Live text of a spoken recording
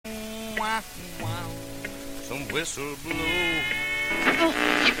Some whistle blow.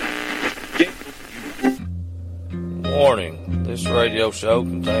 Warning, this radio show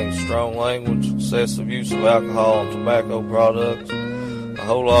contains strong language, excessive use of alcohol and tobacco products, a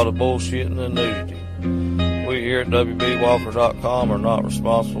whole lot of bullshitting and nudity. We here at WBWalker.com are not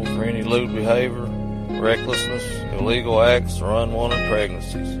responsible for any lewd behavior, recklessness, illegal acts, or unwanted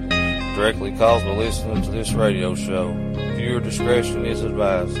pregnancies directly caused by listening to this radio show. Viewer discretion is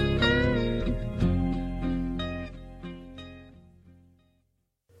advised.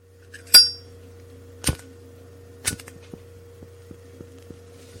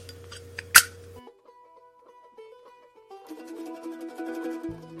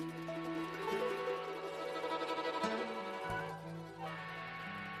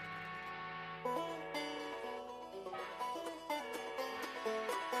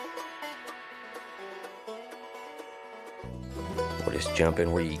 Well, just jump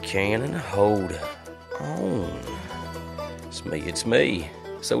in where you can and hold on. It's me.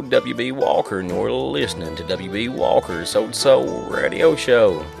 So WB Walker, and you're listening to WB Walker's Soul to Soul Radio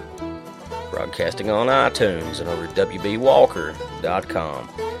Show. Broadcasting on iTunes and over at WBWalker.com.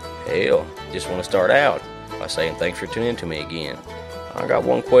 Hell, just want to start out by saying thanks for tuning in to me again. I got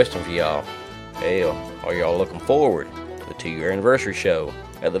one question for y'all. Hell, are y'all looking forward to the 2-year anniversary show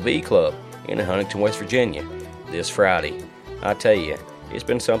at the V Club in Huntington, West Virginia this Friday? I tell you, it's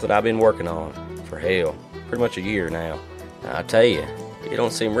been something I've been working on for hell, pretty much a year now. I tell you, it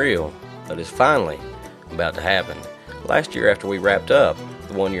don't seem real, but it's finally about to happen. Last year after we wrapped up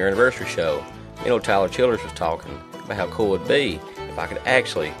the 1-year anniversary show, Tyler Childers was talking about how cool it'd be if I could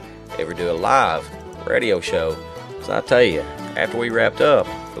actually ever do a live radio show. So I tell you, after we wrapped up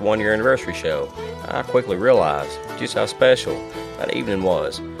the 1-year anniversary show, I quickly realized just how special that evening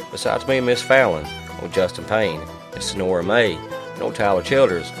was. Besides me and Miss Fallon, old Justin Payne, Miss Sonora May, and old Tyler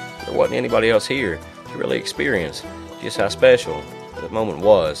Childers, there wasn't anybody else here to really experience just how special that moment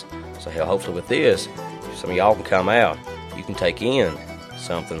was. So hell, hopefully with this, some of y'all can come out. You can take in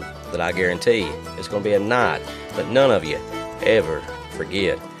something that I guarantee is going to be a night that none of you ever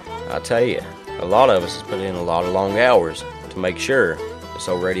forget. I tell you, a lot of us has put in a lot of long hours to make sure this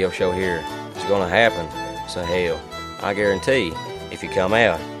old radio show here is going to happen. So hell, I guarantee if you come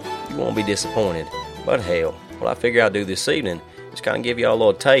out, you won't be disappointed. But hell, what I figure I'll do this evening is kind of give y'all a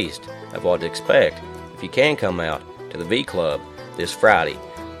little taste of what to expect if you can come out to the V Club this Friday.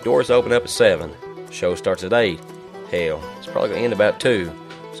 Doors open up at 7. Show starts at 8. Hell, it's probably going to end about 2.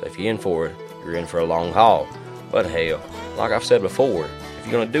 So if you're in for it, you're in for a long haul. But hell, like I've said before, if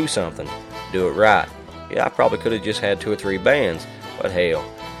you're going to do something, do it right. Yeah, I probably could have just had 2 or 3 bands. But hell,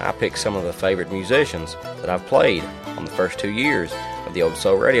 I picked some of the favorite musicians that I've played on the first 2 years of the Old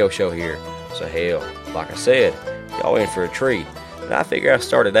Soul Radio Show here. So hell, like I said, y'all in for a treat. But I figure I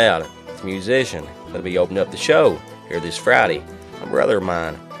started out with a musician that'll be opening up the show here this Friday. A brother of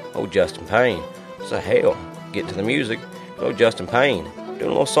mine, old Justin Payne. So hell, get to the music. Old Justin Payne doing a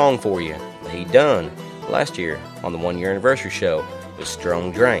little song for you that he done last year on the 1-year anniversary show with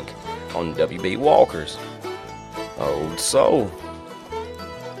Strong Drink on WB Walker's Old Soul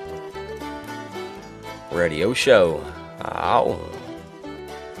Radio Show. Ow.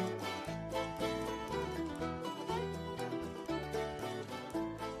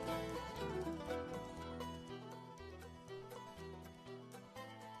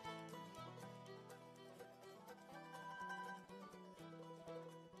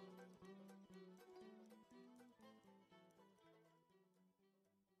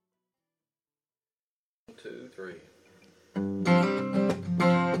 Two, three.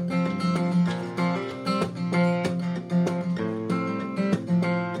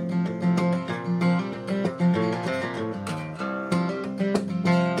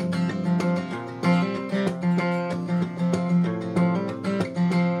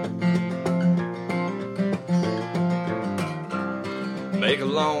 Make a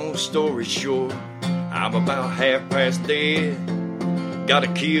long story short, I'm about half past dead. Gotta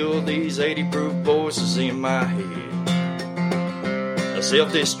kill these 80 proof voices in my head. A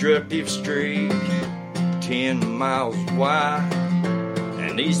self-destructive streak, 10 miles wide,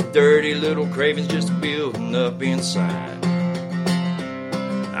 and these dirty little cravings just building up inside.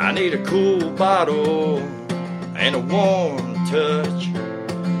 I need a cool bottle and a warm touch.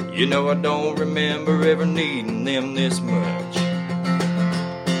 You know I don't remember ever needing them this much.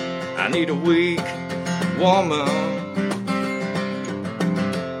 I need a weak woman,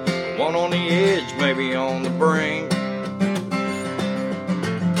 one on the edge, maybe on the brink.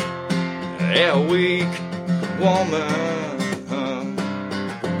 Yeah, a weak woman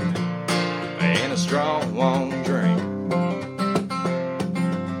and a strong drink.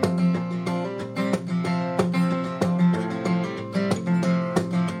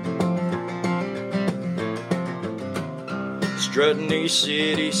 strutting these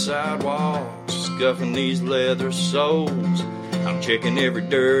city sidewalks, scuffing these leather soles. I'm checking every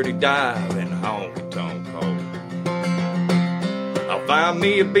dirty dive and honky-tonk hole. I'll find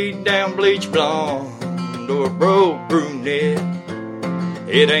me a beat-down bleach blonde or a broke brunette.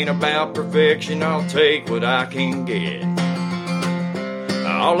 It ain't about perfection, I'll take what I can get.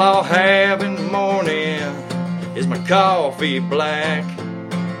 All I'll have in the morning is my coffee black,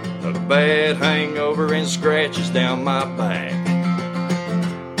 a bad hangover and scratches down my back.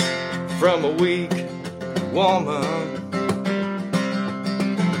 From a weak woman,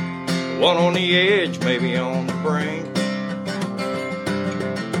 one on the edge, maybe on the brink.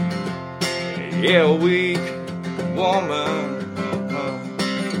 Yeah, a weak woman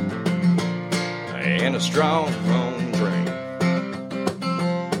and a strong drink.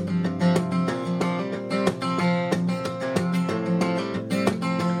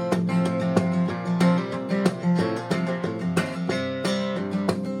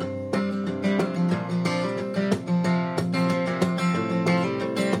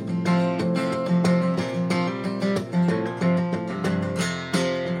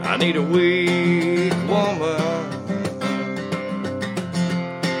 I need a weak woman,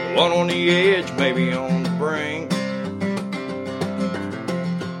 one on the edge, maybe on the brink.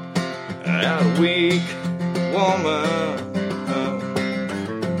 A weak woman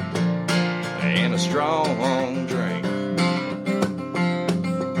and a strong drink.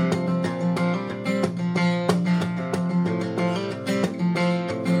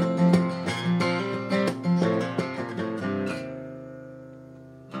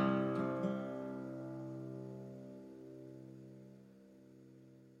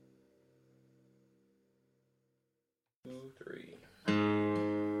 Three.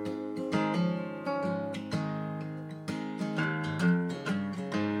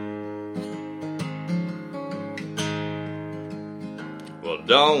 Well,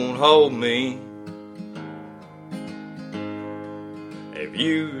 don't hold me if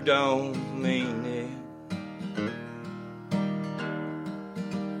you don't mean it,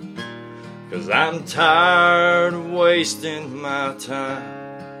 'cause I'm tired of wasting my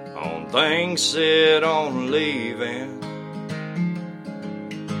time on things set on leaving.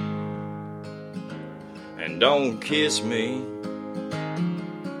 And don't kiss me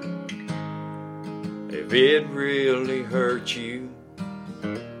if it really hurts you.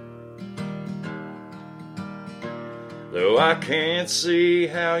 Though I can't see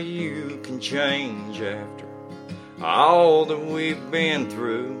how you can change after all that we've been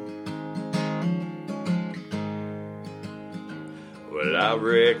through. Well, I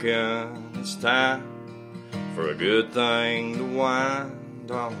reckon it's time for a good thing to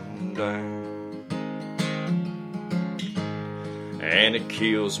wind on down. And it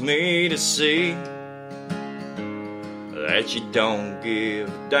kills me to see that you don't give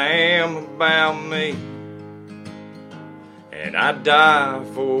a damn about me. And I'd die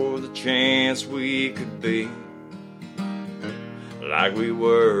for the chance we could be like we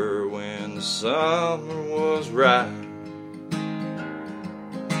were when the summer was right.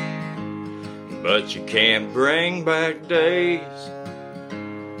 But you can't bring back days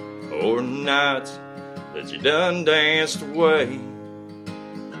or nights that you done danced away.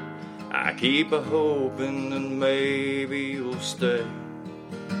 I keep a hoping that maybe you'll stay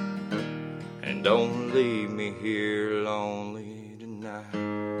and don't leave me here lonely tonight.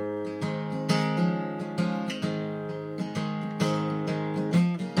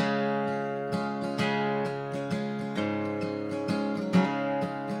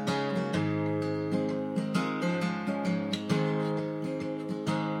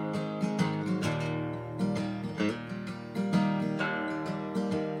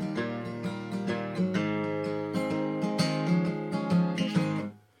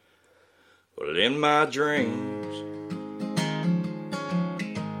 Well, in my dreams,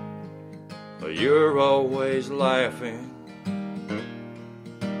 you're always laughing,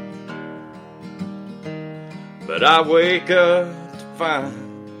 but I wake up to find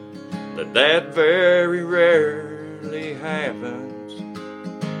that that very rarely happens.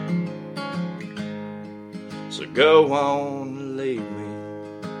 So go on and leave me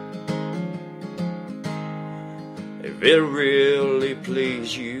if it really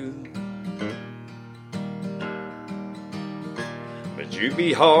please you. You'd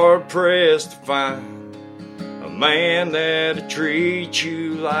be hard-pressed to find a man that'd treat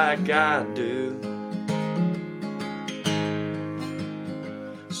you like I do.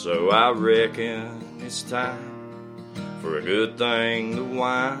 So I reckon it's time for a good thing to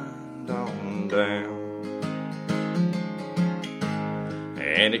wind on down.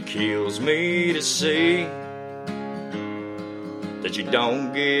 And it kills me to see that you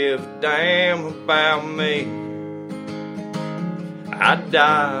don't give a damn about me. I'd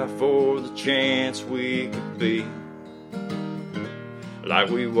die for the chance we could be like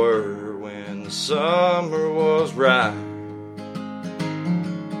we were when the summer was right.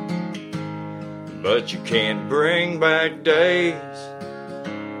 But you can't bring back days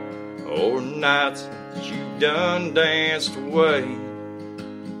or nights that you done danced away.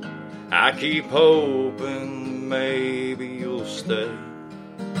 I keep hoping maybe you'll stay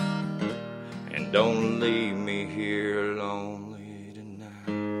and don't leave me here lonely tonight.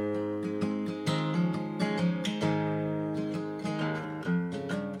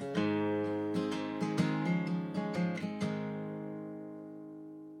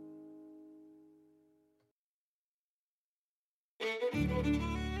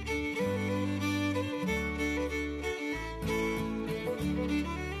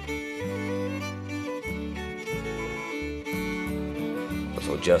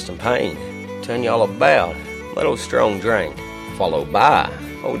 So Justin Payne telling y'all about Let Old Strong Drink, followed by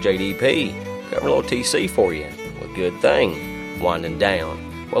old JDP covering a little TC for you with Good Thing, Winding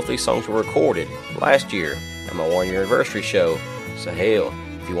Down. Both these songs were recorded last year at my 1 year anniversary show. So hell,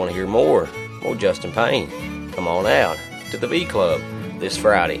 if you want to hear more Justin Payne, come on out to the V Club this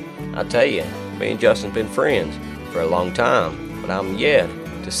Friday. I tell you, me and Justin's been friends for a long time, but I'm yet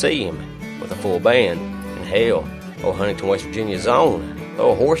to see him with a full band. And hell, old Huntington, West Virginia's own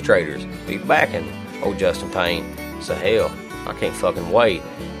old Horse Traders be backing old Justin Payne. So hell, I can't fucking wait.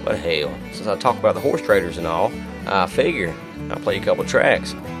 But hell, since I talk about the Horse Traders and all, I figure I'll play a couple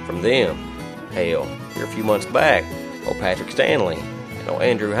tracks from them. Hell, here a few months back, old Patrick Stanley and old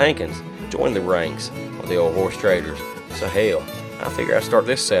Andrew Hankins joined the ranks of the old Horse Traders. So hell, I figure I'd start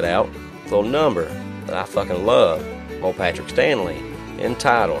this set out with a little number that I fucking love, old Patrick Stanley,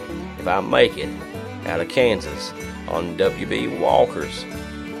 entitled If I Make It Out of Kansas, on WB Walker's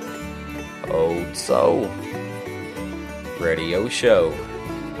Old Soul Radio Show.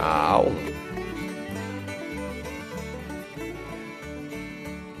 Ow.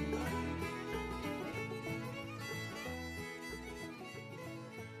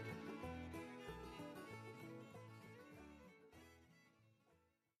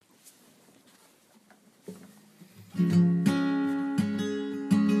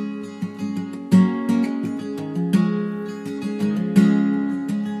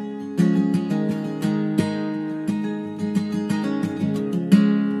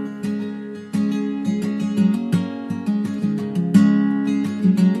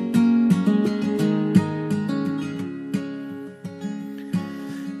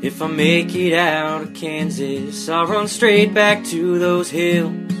 If I make it out of Kansas, I'll run straight back to those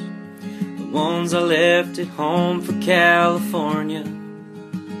hills, the ones I left at home for California.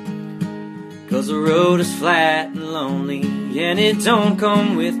 'Cause the road is flat and lonely, and it don't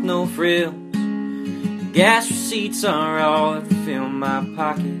come with no frills. Gas receipts are all that fill my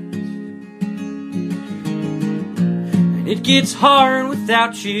pockets, and it gets hard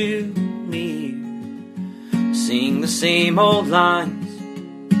without you near. Sing the same old lines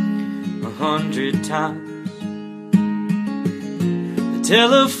 100 times. The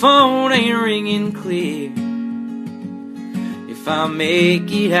telephone ain't ringing clear. If I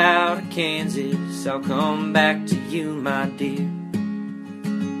make it out of Kansas, I'll come back to you, my dear.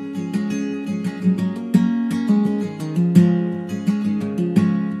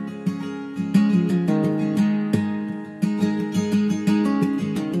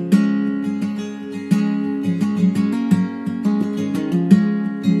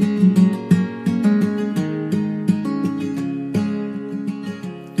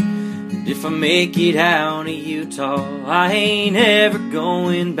 If I make it out of Utah, I ain't ever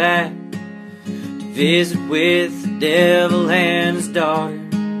going back to visit with the devil and his daughter.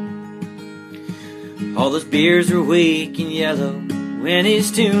 All those beers were weak and yellow when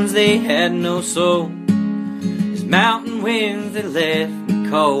his tunes, they had no soul. His mountain winds, they left me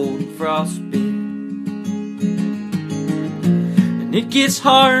cold and frostbitten. And it gets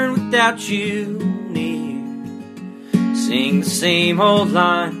hard without you near. Sing the same old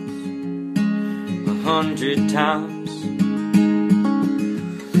lines 100 times.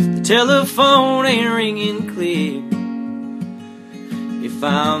 The telephone ain't ringing clear. If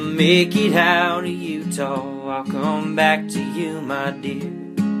I make it out of Utah, I'll come back to you, my dear.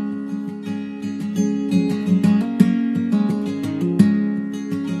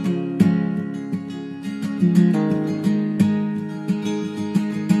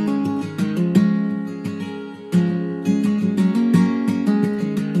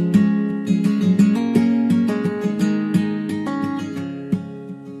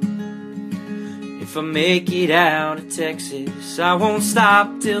 If If I make it out of Texas, I won't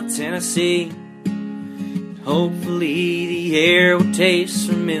stop till Tennessee. Hopefully the air will taste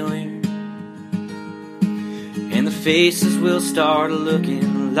familiar, and the faces will start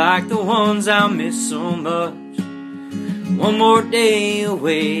looking like the ones I miss so much. One more day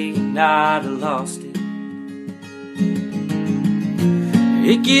away and I'd have lost it.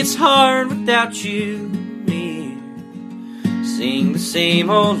 It gets hard without you near. Sing the same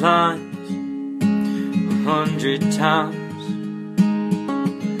old lines 100 times.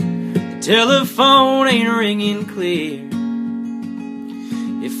 The telephone ain't ringing clear.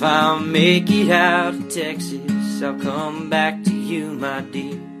 If I make it out of Texas, I'll come back to you, my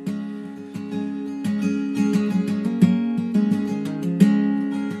dear.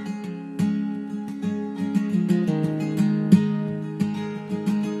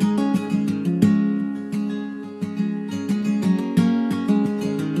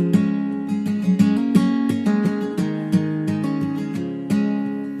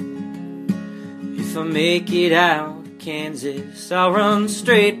 If I make it out of Kansas, I'll run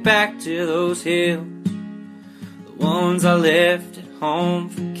straight back to those hills, the ones I left at home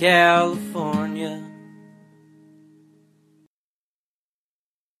from California.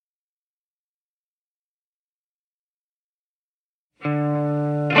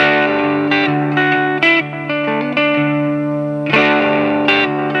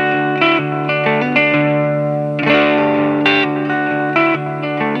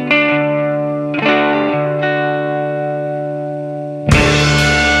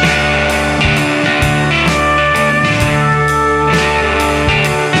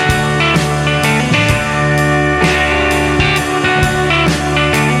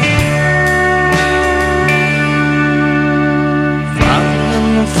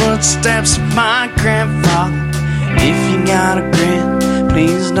 Footsteps of my grandfather. If you got a grin,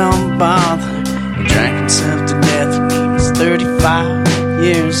 please don't bother. He drank himself to death when he was 35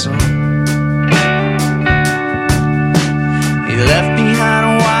 years old. He left behind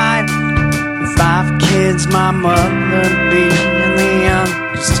a wife and 5 kids, my mother being the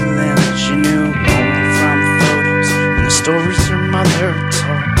youngest of them. She knew only from photos and the stories her mother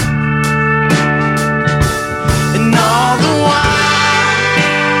told. And all the while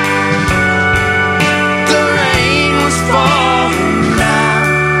falling down,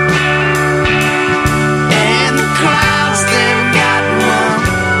 and the clouds they've got now,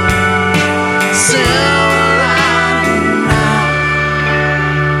 silver lining now.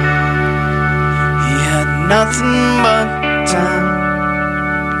 He had nothing but time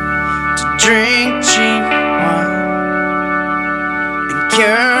to drink cheap wine and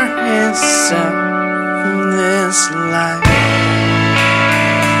cure himself from this life.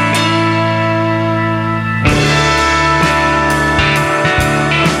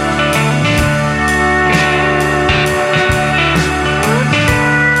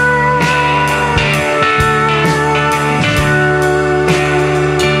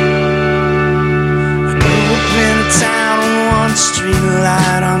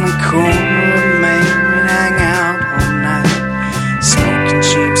 Light on the corner of Main, we'd hang out all night, smoking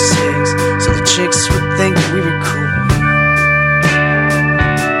cheap cigs, so the chicks would think we were cool.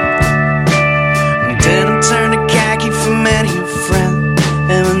 Denim turned to khaki for many a friend,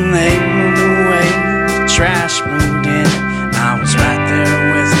 and when they moved away, the trash moved in. I was right there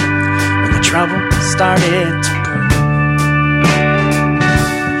with them when the trouble started to brew.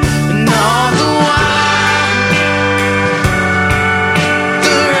 And all the while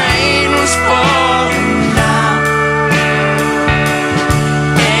falling down,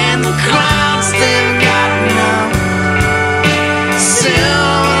 and the clouds they've got now,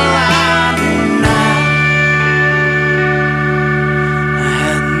 silver lining now. I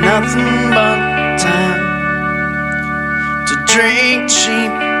had nothing but time to drink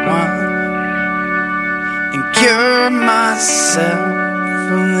cheap wine and cure myself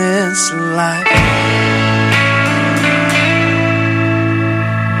from this life.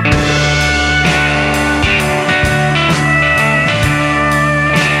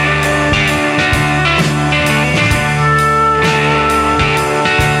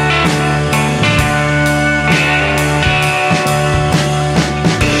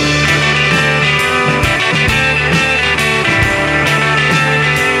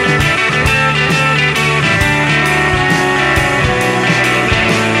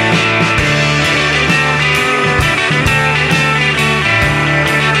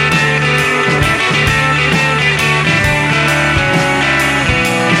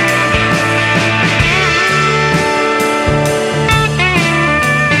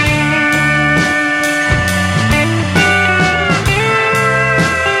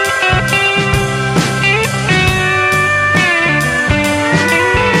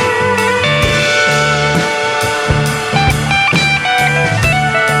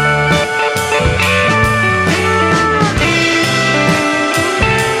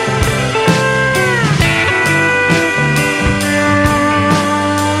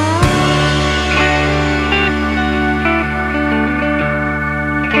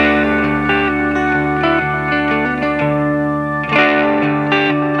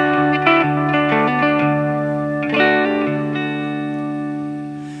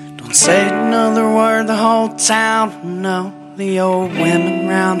 old town, no. The old women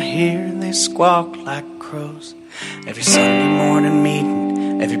round here, they squawk like crows. Every Sunday morning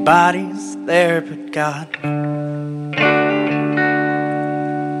meeting, everybody's there but God.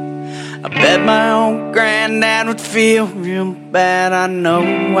 I bet my old granddad would feel real bad. I know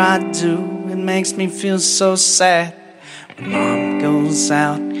I do. It makes me feel so sad when Mom goes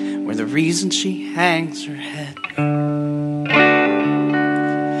out where the reason she hangs her head.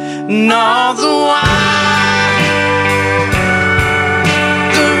 And all the while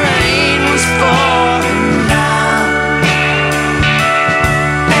the rain was falling down,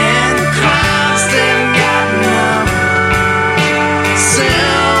 and the clouds, they've got no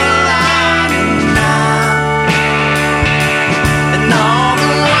silver lining now. And all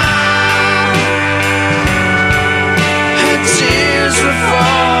the while her tears were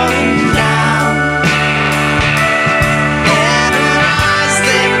falling down, and her eyes,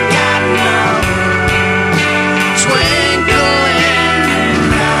 they've got no twinkle in them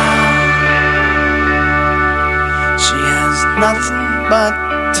now. She has nothing but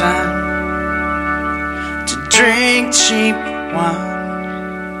time to drink cheap wine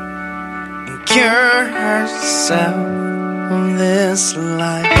and cure herself of this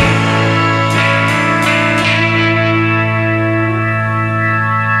life.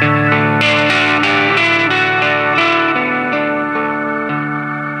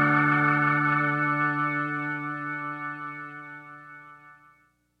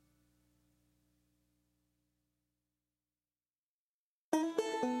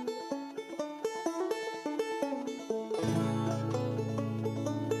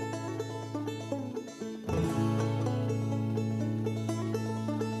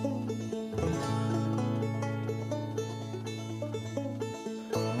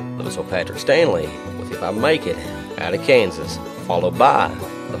 That was old Patrick Stanley with If I Make It out of Kansas, followed by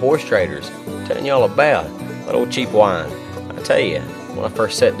the Horse Traders, telling y'all about that old cheap wine. I tell you, when I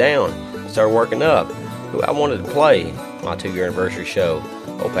first sat down and started working up who I wanted to play my 2-year anniversary show,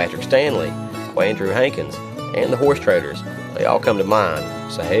 old Patrick Stanley, old Andrew Hankins, and the Horse Traders, they all come to mind.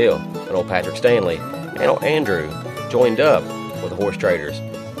 So hell, when old Patrick Stanley and old Andrew joined up with the Horse Traders,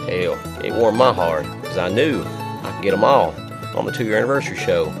 hell, it warmed my heart, because I knew I could get them all on the 2-year anniversary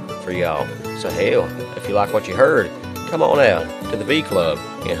show for y'all. So hell, if you like what you heard, come on out to the V Club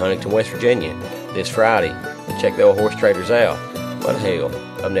in Huntington, West Virginia this Friday and check the old Horse Traders out. But hell,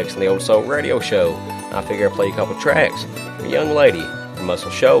 up next on the Old Soul Radio Show, I figure I'll play a couple tracks from a young lady from Muscle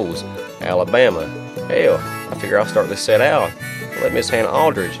Shoals, Alabama. Hell, I figure I'll start this set out and let Miss Hannah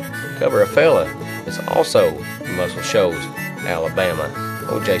Aldridge cover a fella that's also from Muscle Shoals, Alabama,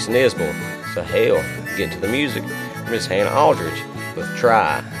 old Jason Isbell. So hell, get to the music. Miss Hannah Aldridge with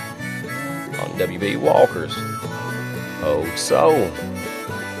Try on WB Walker's Old Soul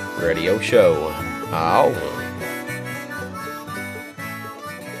Radio Show. Oh.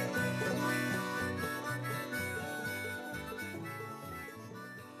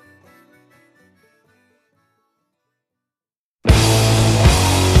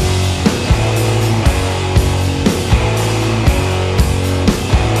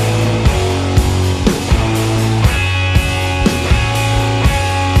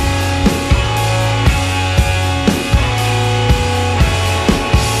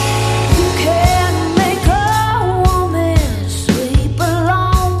 You can make up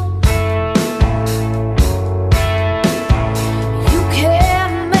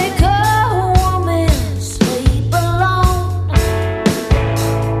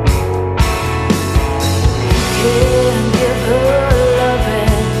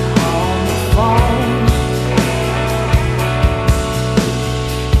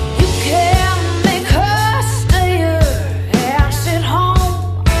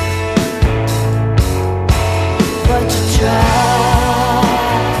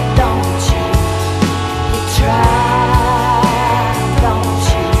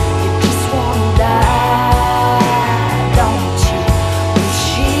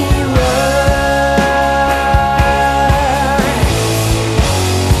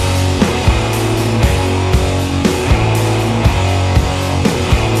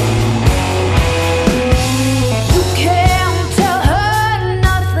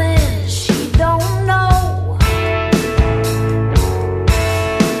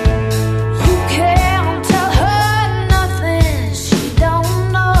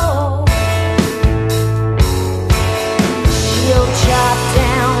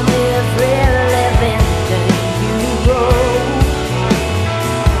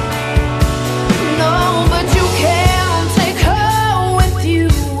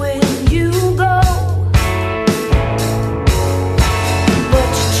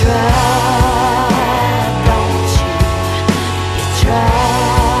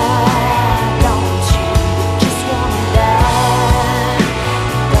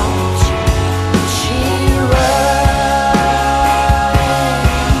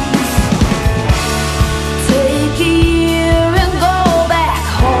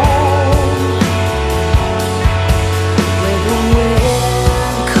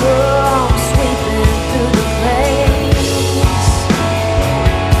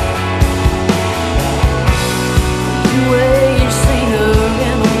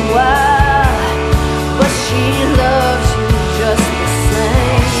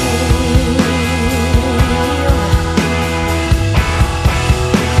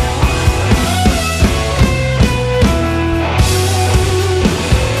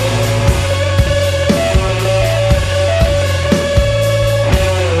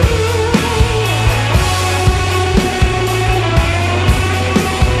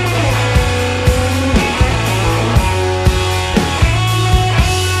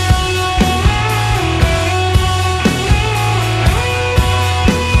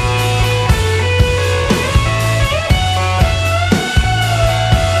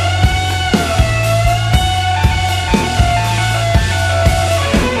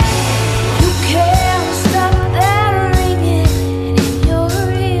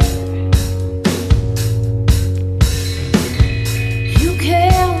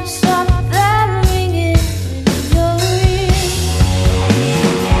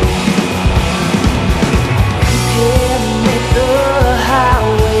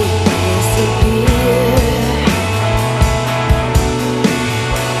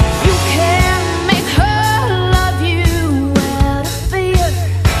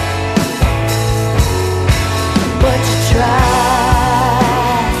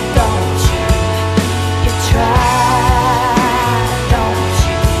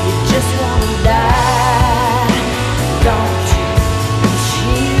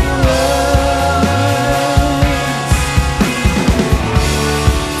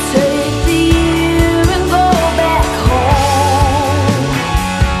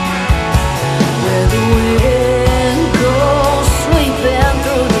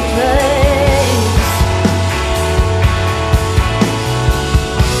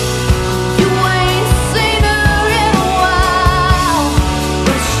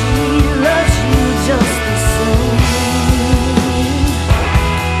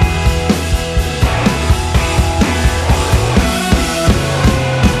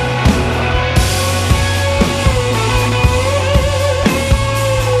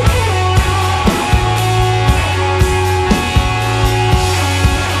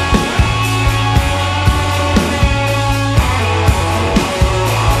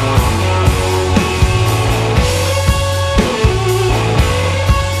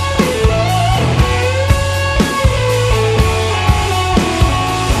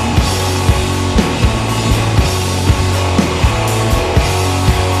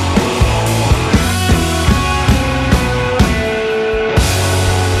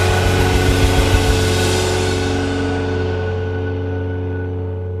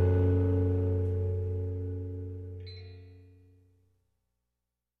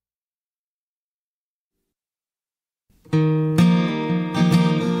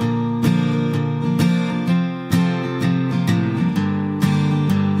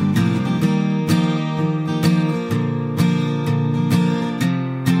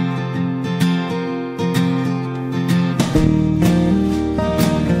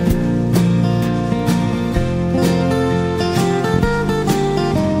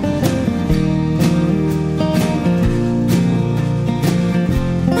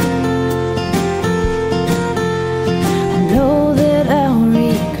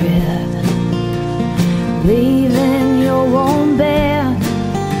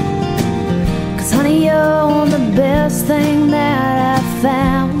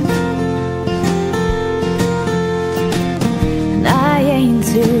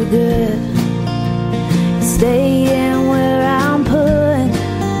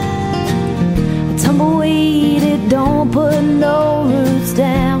don't put no roots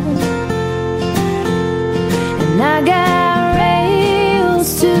down. And I got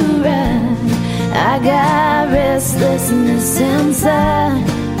rails to ride, I got restlessness inside.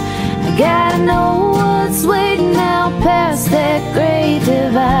 I gotta know what's waiting out past that great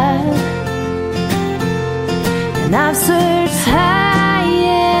divide. And I've searched high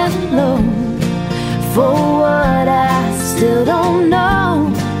and low for what I still don't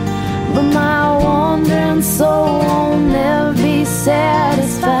know, but my wandering soul won't never be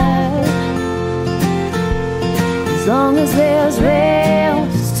satisfied as long as there's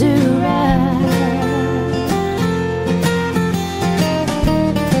rails to ride.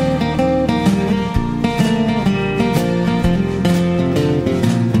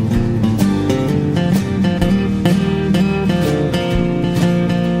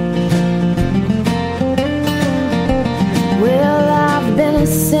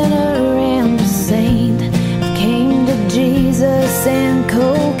 Sinner and a saint, I came to Jesus and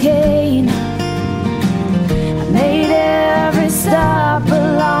cocaine. I made every stop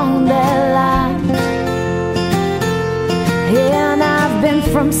along that line, and I've been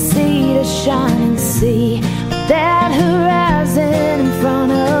from sea to shining sea, with that horizon in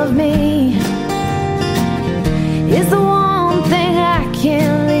front of me is the one thing I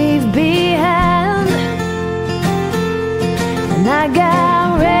can't leave behind. And I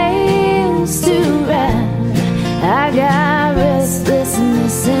got rails to ride, I got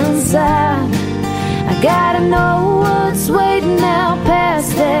restlessness inside. I gotta know what's waiting out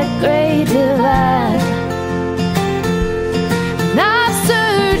past that great divide. And I've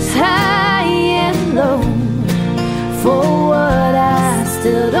searched high and low for what I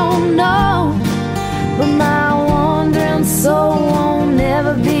still don't know, but my wandering soul won't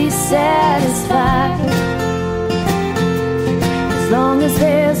never be satisfied as long as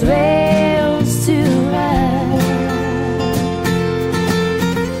there's rails to ride.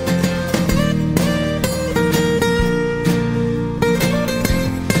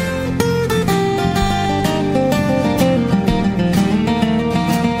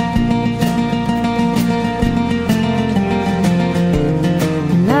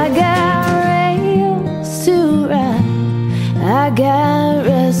 And I got rails to ride, I got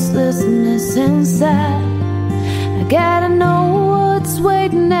restlessness inside. I gotta know what's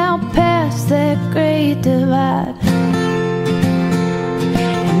waiting out past that great divide.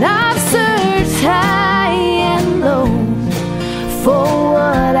 And I've searched high and low for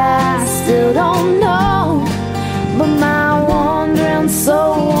what I still don't know, but my wandering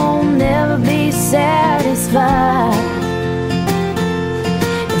soul won't never be satisfied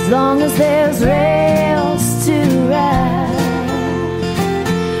as long as there's rails to ride.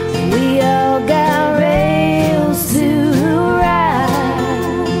 We all got rails to ride,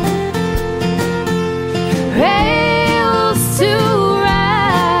 rails to ride.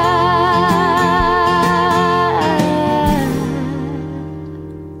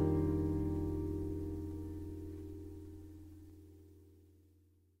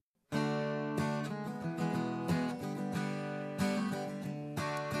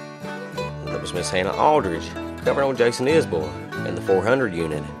 That was Miss Hannah Aldridge covering on Jason Isbell in the 400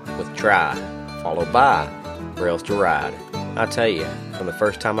 unit with Try, followed by Rails to Ride. I tell you, from the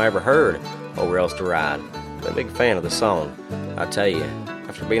first time I ever heard Rails to Ride, I'm a big fan of the song. I tell you,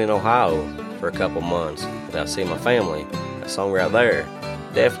 after being in Ohio for a couple months without seeing my family, that song right there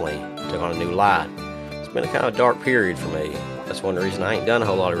definitely took on a new light. It's been a kind of dark period for me. That's one of the reasons I ain't done a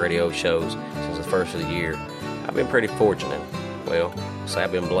whole lot of radio shows since the first of the year. I've been pretty fortunate. Well, say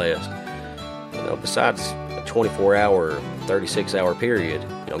I've been blessed. You know, besides a 24-hour, 36-hour period,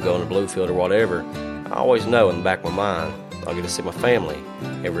 going to Bluefield or whatever, I always know in the back of my mind I'll get to see my family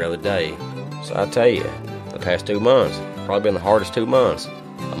every other day. So I tell you, the past 2 months probably been the hardest 2 months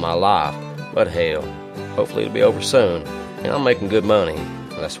of my life. But hell, hopefully it'll be over soon, and I'm making good money.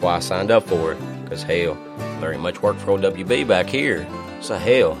 And that's why I signed up for it, because hell, there ain't much work for old WB back here. So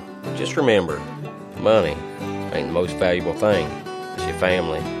hell, just remember, money ain't the most valuable thing. It's your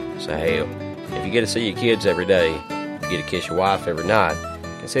family. So hell, if you get to see your kids every day, you get to kiss your wife every night,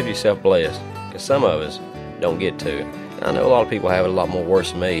 consider yourself blessed, because some of us don't get to. And I know a lot of people have it a lot more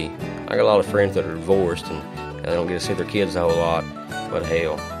worse than me. I got a lot of friends that are divorced and they don't get to see their kids a whole lot. But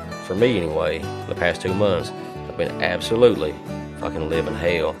hell, for me anyway, the past 2 months have been absolutely fucking living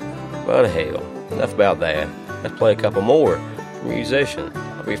hell. But hell, enough about that. Let's play a couple more from a musician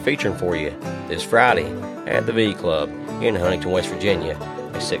I'll be featuring for you this Friday at the V Club in Huntington, West Virginia,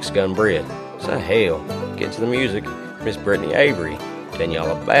 a 6 Gun Brit. So hell, get to the music. Miss Brittany Avery telling y'all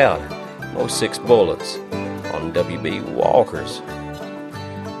about those 6 bullets on WB Walker's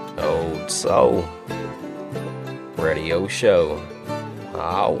Old Soul. radio show.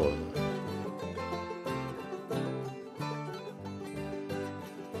 Oh.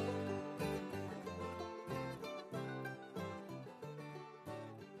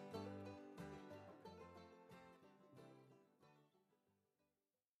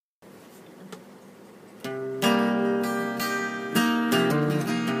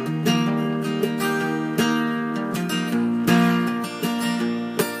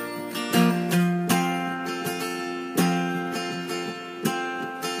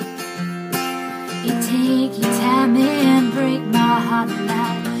 Take your time and break my heart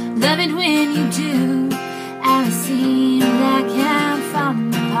now. Love it when you do. And it seems like I'm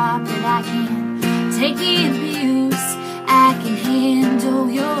falling apart, but I can't take the abuse. I can handle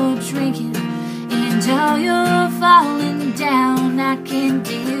your drinking and all your falling down. I can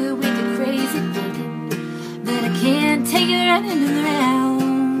deal with the crazy thinking, but I can't take it running around.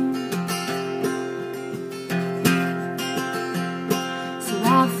 So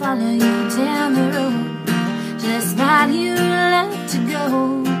I'll follow you down the road. Just while you love to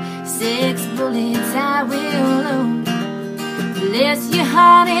go, 6 bullets I will load. Bless your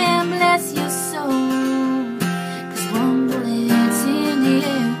heart and bless your soul. 'Cause 1 bullet's in the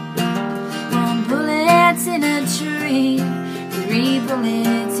air, 1 bullet's in a tree, 3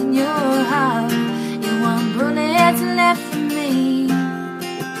 bullets in your heart, and 1 bullet's left for me.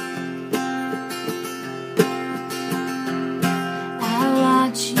 I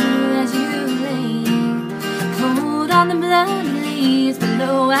watch you as you lay on the blood leaves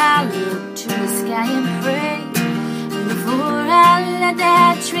below. I look to the sky and pray, and before I let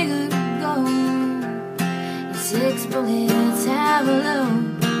that trigger go, in 6 bullets I will load.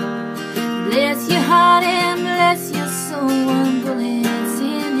 Bless your heart and bless your soul. 1 bullet's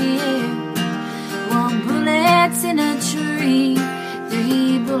in the air, 1 bullet's in a tree,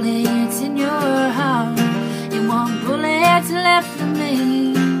 3 bullets in your heart, and 1 bullet's left for me.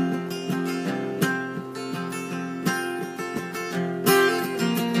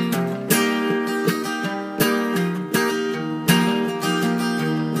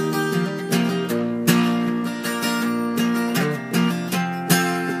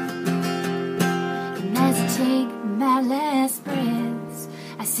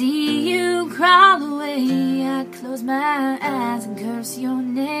 See you crawl away. I close my eyes and curse your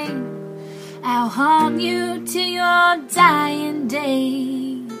name. I'll haunt you till your dying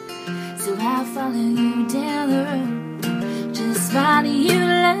day. So I'll follow you down the road. Just while you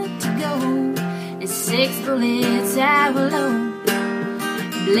let to go. It's 6 bullets I will load.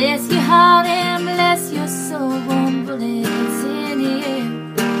 Bless your heart and bless your soul. 1 bullet's in the air,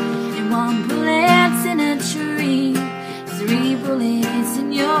 and 1 bullet's in a tree, 3 bullets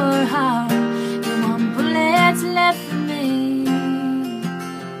in your heart, and 1 bullet's left for me.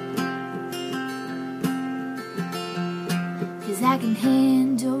 'Cause I can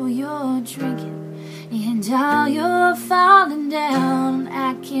handle your drinking and all your falling down.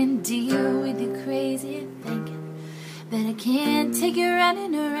 I can deal with your crazy thinking, but I can't take you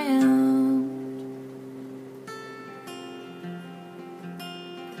running around.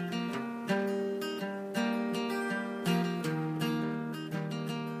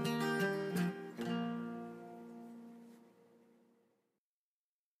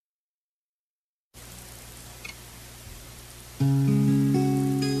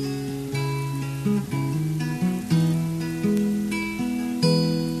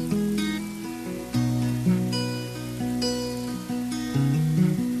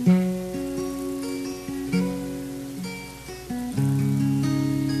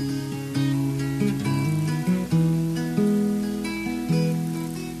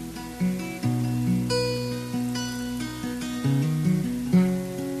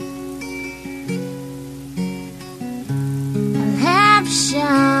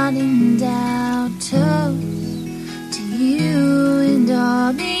 Shining out toast to you and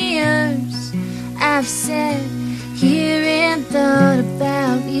all the years I've sat here and thought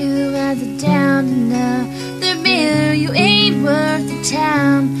about you as a down another beer. You ain't worth the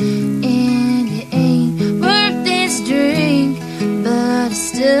time and you ain't worth this drink, but a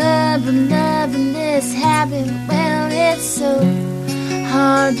stubborn love and this habit, well, it's so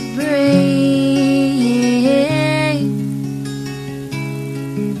hard to break.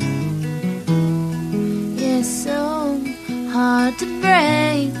 So hard to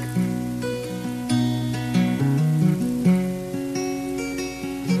break.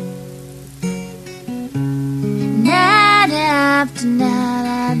 Night after night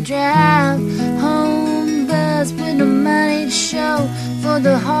I drive home, buzzed with no money to show for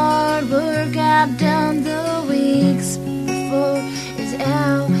the hard work I've done the weeks before. Is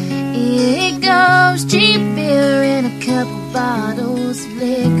out it goes, cheap beer bottles of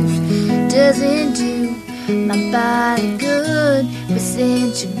liquor doesn't do my body good. But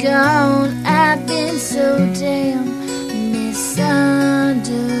since you're gone, I've been so damn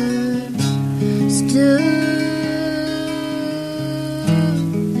misunderstood.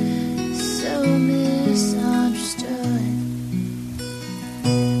 So misunderstood.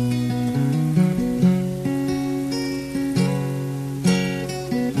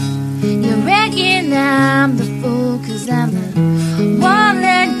 You reckon I'm the fool, 'cause I'm the one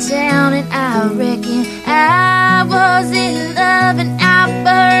let down. And I reckon I was in love and I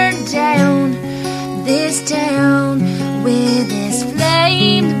burned down this town with this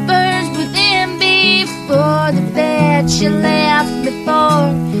flame that burns within before the bed you left me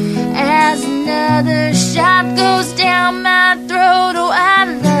for. As another shot goes down my throat, oh, I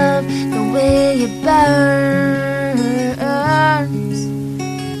love the way it burns.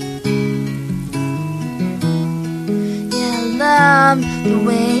 Yeah, I love the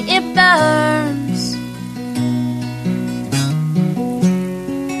way it burns.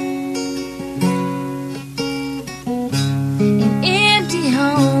 An empty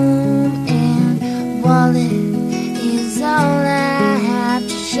home and wallet is all I have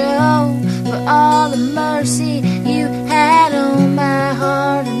to show for all the mercy you had on my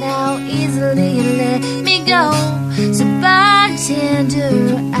heart and how easily you let me go. So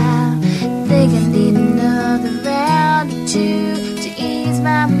bartender, I think I need another round or two to ease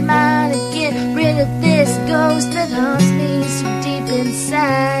my mind and get rid of this ghost that haunts me so deep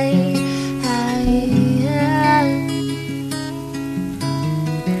inside.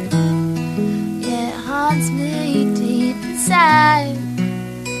 Yeah, it haunts me deep inside.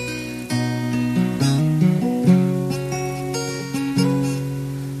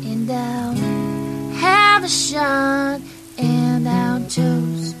 And I'll have a shot and I'll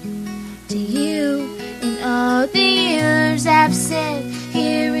toast to you and all the years I've sat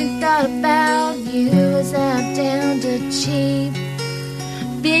here and thought about you as I'm down to cheap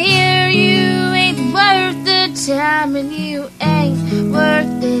beer. You ain't worth the time and you ain't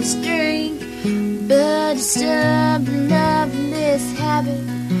worth this drink, but stubborn love and this habit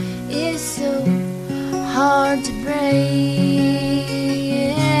is so hard to break.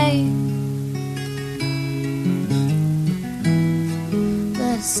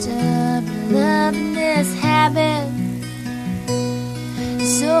 But stubborn love and this habit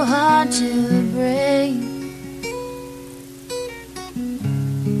is so hard to break.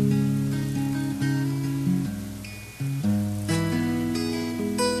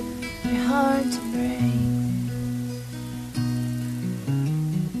 You're hard to break.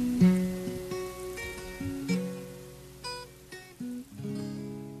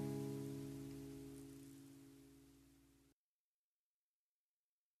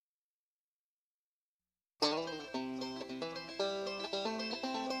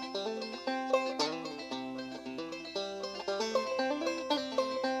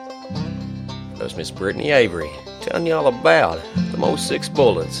 That was Miss Brittany Avery telling y'all about the most 6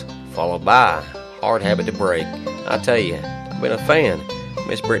 bullets, followed by Hard Habit to Break. I tell you, I've been a fan of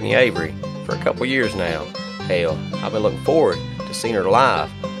Miss Brittany Avery for a couple years now. Hell, I've been looking forward to seeing her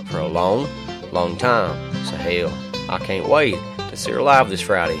live for a long, long time. So hell, I can't wait to see her live this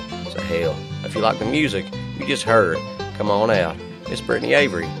Friday. So hell, if you like the music you just heard, come on out. Miss Brittany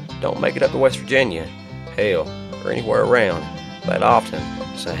Avery don't make it up to West Virginia, hell, or anywhere around that often.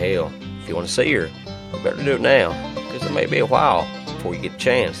 So hell, if you want to see her, you better do it now, because it may be a while before you get a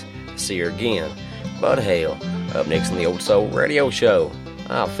chance to see her again. But hell, up next on the Old Soul Radio Show,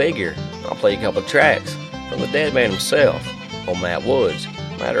 I figure I'll play a couple of tracks from the dead man himself, old Matt Woods.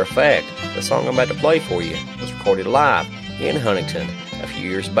 Matter of fact, the song I'm about to play for you was recorded live in Huntington a few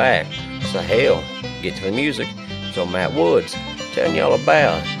years back. So hell, get to the music. So Matt Woods telling y'all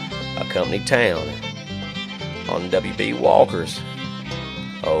about A Company Town on WB Walker's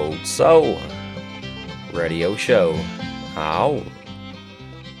Old Soul Radio Show. Ow.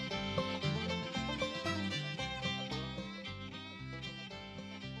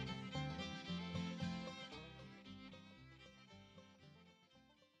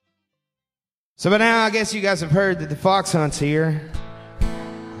 So by now, I guess you guys have heard that the fox hunt's here.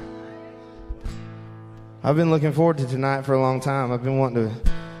 I've been looking forward to tonight for a long time. I've been wanting to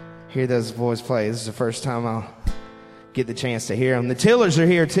hear those boys play. This is the first time I'll get the chance to hear them. The Tillers are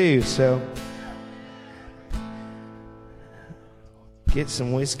here too, so get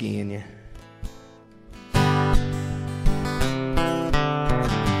some whiskey in you.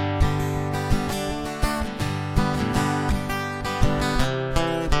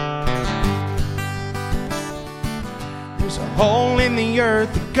 There's a hole in the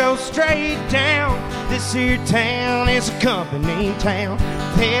earth that go straight down. This here town is a company town.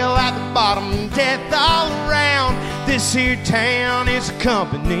 Hell at the bottom and death all around. This here town is a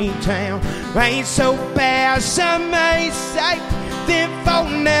company town. Ain't so bad, some may say. Them folk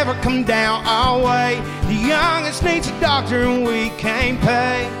never come down our way. The youngest needs a doctor and we can't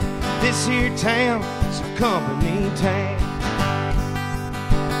pay. This here town is a company town.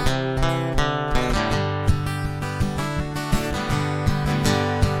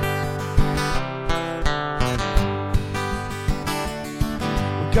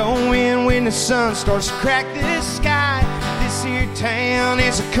 Go in when the sun starts to crack the sky. This here town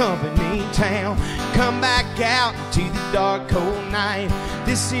is a company town. Come back out into the dark cold night.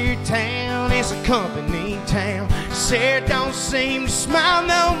 This here town is a company town. Sarah don't seem to smile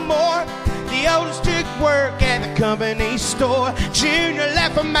no more. The oldest took work at the company store. Junior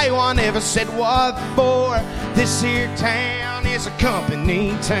left for May, one never said what for. This here town is a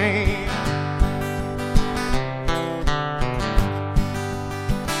company town.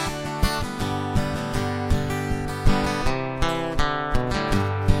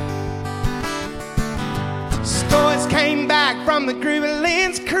 Came back from the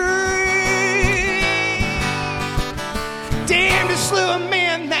Greenland's Creek. Damnedest slew of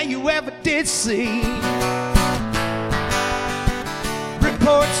men that you ever did see.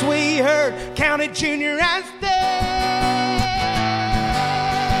 Reports we heard counted Junior as there.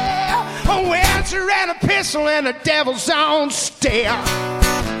 A Windsor and a pistol and a devil's own stare.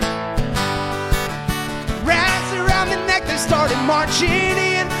 Wraps around the neck, they started marching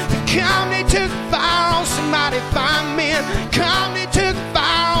in. Company took fire on some mighty fine men. Company took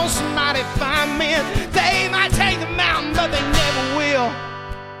fire on some mighty fine men. They might take the mountain, but they never will.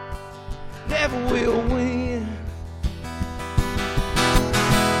 Never will win.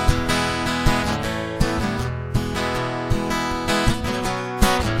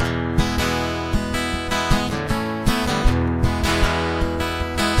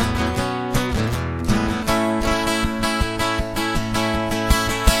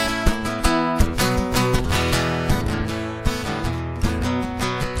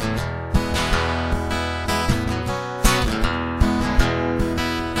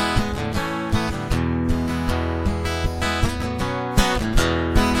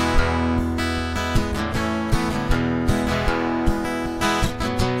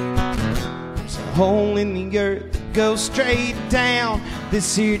 Hole in the earth that goes straight down.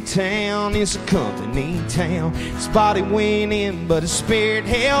 This here town is a company town. His body went in, but his spirit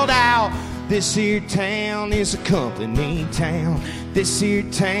held out. This here town is a company town. This here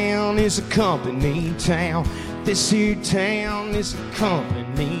town is a company town. This here town is a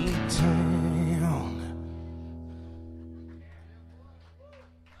company town.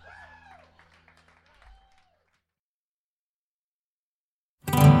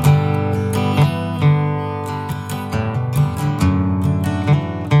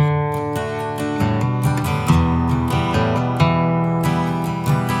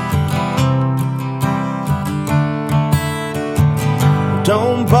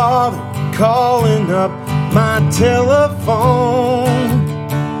 Don't bother calling up my telephone.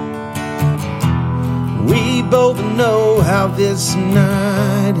 We both know how this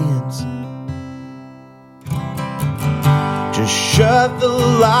night ends. Just shut the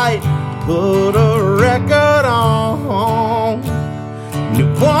light, put a record on. It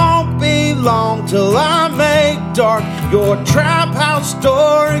won't be long till I make dark your trap house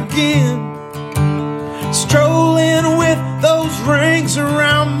door again. Strolling with those rings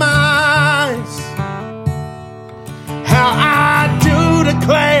around my eyes. How I do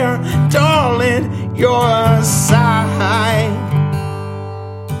declare, darling, you're a sight.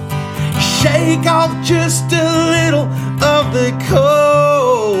 Shake off just a little of the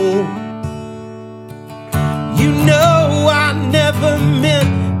cold. You know I never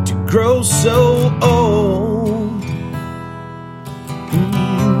meant to grow so old.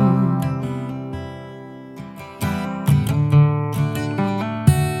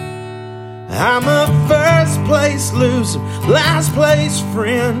 I'm a first place loser, last place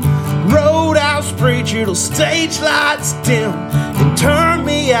friend. Roadhouse preacher till stage lights dim, then turn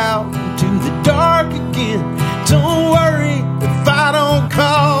me out into the dark again. Don't worry if I don't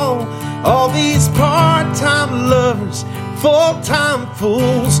call. All these part-time lovers, full-time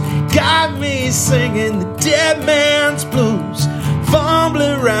fools, got me singing the dead man's blues,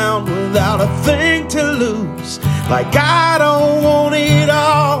 fumbling around without a thing to lose, like I don't want it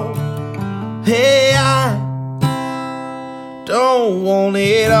all. Hey, I don't want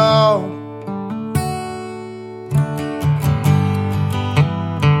it all.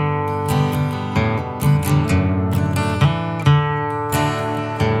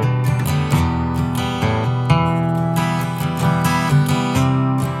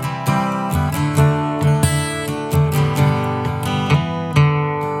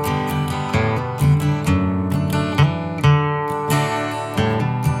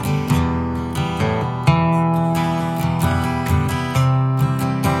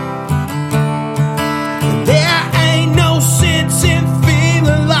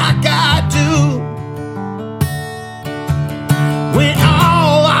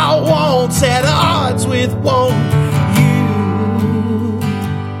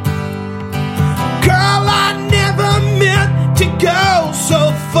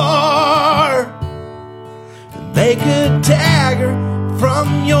 make a dagger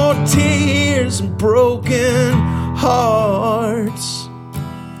from your tears and broken hearts.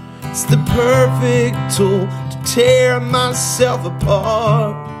 It's the perfect tool to tear myself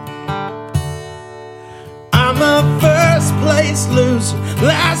apart. I'm a first place loser,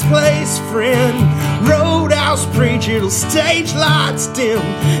 last place friend, roadhouse preacher till stage lights dim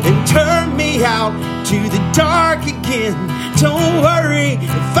and turn me out to the dark again. Don't worry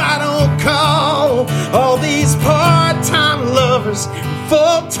if I don't call. All these part-time lovers and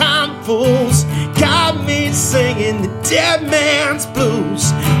full-time fools got me singing the dead man's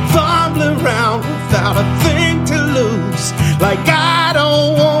blues, fumbling around without a thing to lose, like I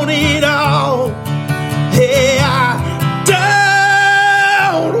don't want it all. Hey, I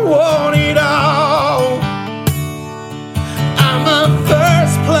don't want it all. I'm a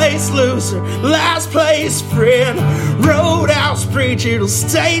first place loser, last place friend, roadhouse preacher till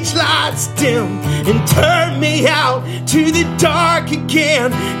stage lights dim and turn me out to the dark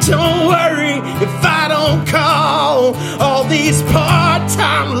again. Don't worry if I don't call. All these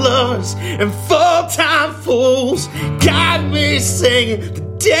part-time lovers and full-time fools got me singing the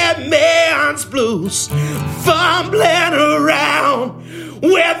dead man's blues, fumbling around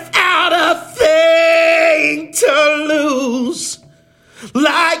without a thing to lose,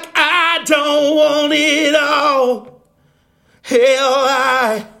 like I don't want it all. Hell,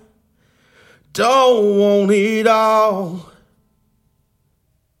 I don't want it all.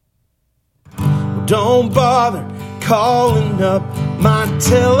 Don't bother calling up my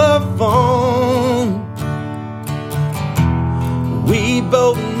telephone. We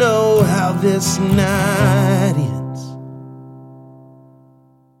both know how this night ends.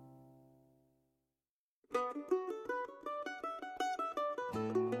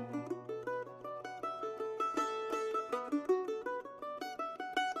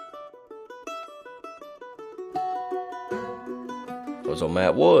 Was on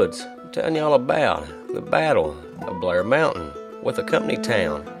Matt Woods, telling y'all about the Battle of Blair Mountain with a company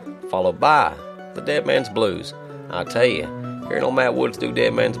town, followed by the Dead Man's Blues. I tell you, hearing old Matt Woods do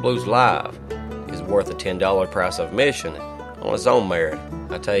Dead Man's Blues live is worth a $10 price of admission on its own merit.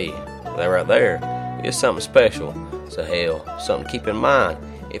 I tell you, that right there is something special. So hell, something to keep in mind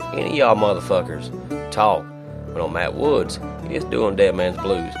if any of y'all motherfuckers talk when old Matt Woods is doing Dead Man's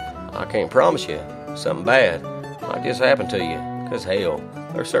Blues. I can't promise you something bad might just happen to you, because hell,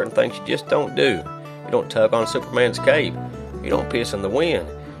 there's certain things you just don't do. You don't tug on Superman's cape. You don't piss in the wind.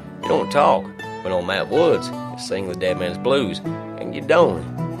 You don't talk when old Matt Woods is singing the Dead Man's Blues. And you don't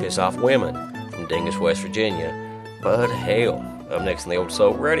piss off women from Dingus, West Virginia. But hell, up next in the Old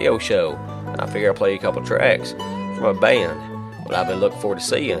Soul Radio Show, I figure I'll play you a couple tracks from a band that I've been looking forward to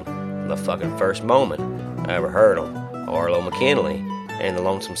seeing from the fucking first moment I ever heard them, Arlo McKinley and the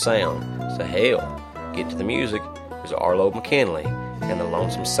Lonesome Sound. So hell, get to the music. There's Arlo McKinley and the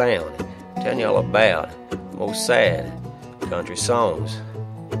Lonesome Sound, telling y'all about the most sad country songs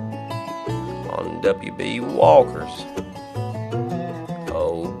on WB Walker's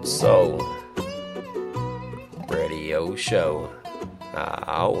Old Soul Radio Show.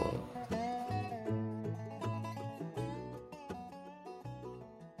 Ow.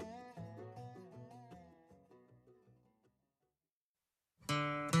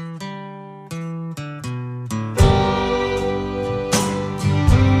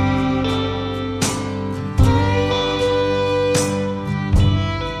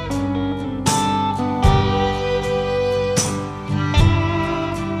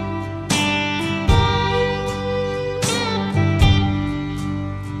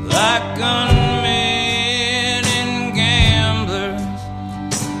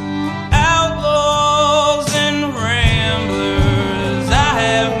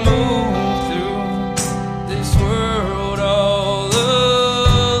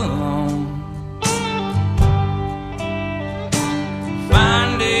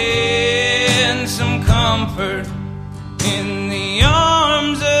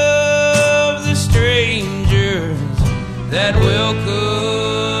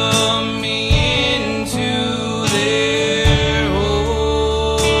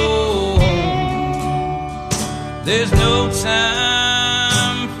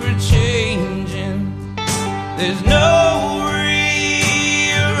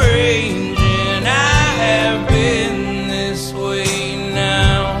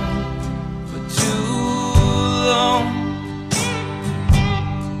 Too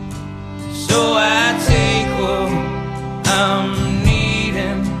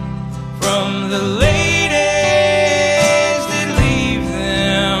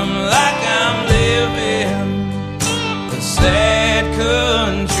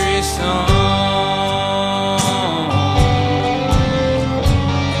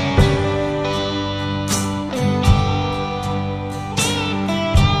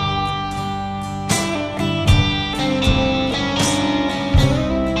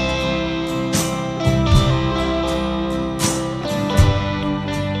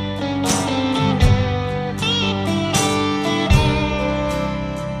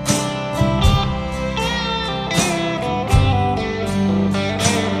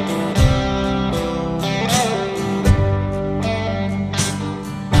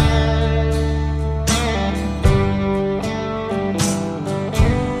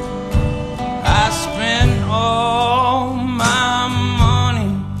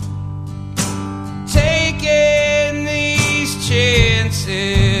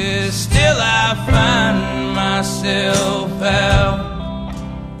places, still I find myself out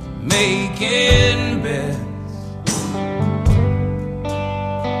making beds.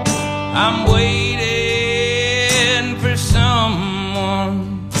 I'm waiting for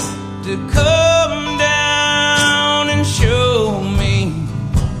someone to come down and show me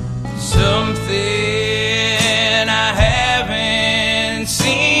something I haven't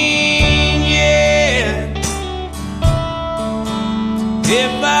seen yet.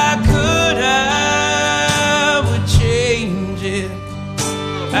 If I could, I would change it.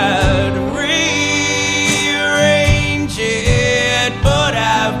 I'd rearrange it, but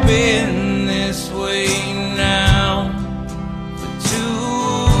I've been this way now for too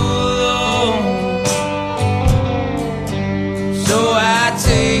long. So I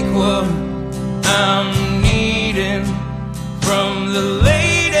take what I'm needing from the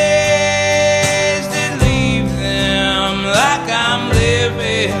ladies that leave them like I'm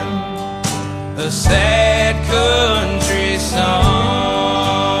living a sad country song.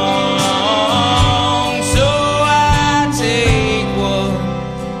 So I take what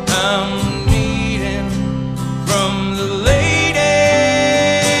I'm needing from the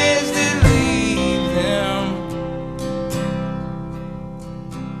ladies that leave them.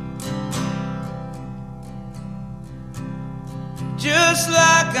 Just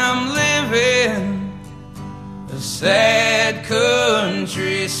like I'm living a sad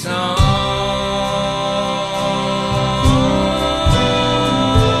country song.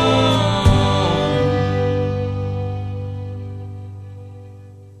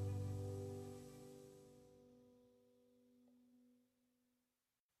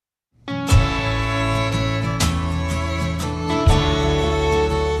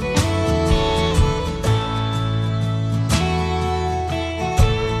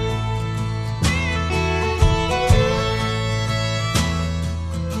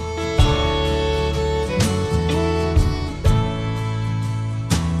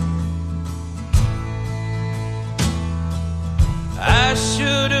 I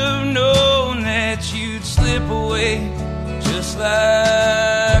should have known that you'd slip away just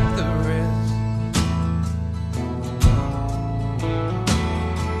like the rest.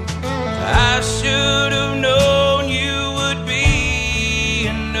 I should have known you would be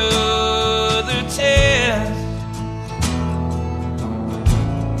another test,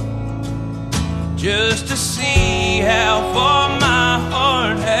 just to see how far my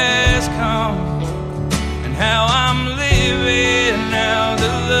heart has come and how I'm living now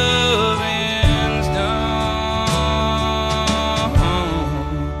the loving's done.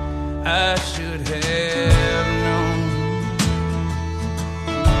 I should have known.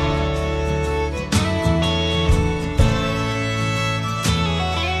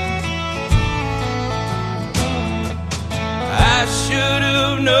 I should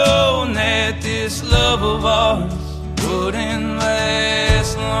have known that this love of ours wouldn't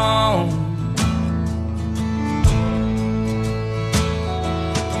last long.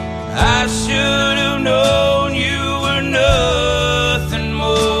 I should have known you were nothing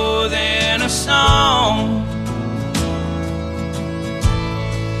more than a song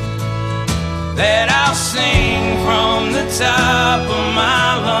that I'll sing from the top of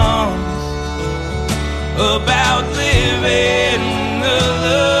my lungs about living the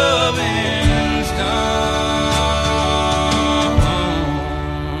loving's done.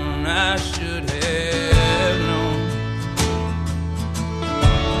 I should have known.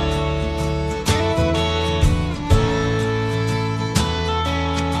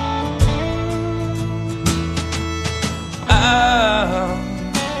 I'll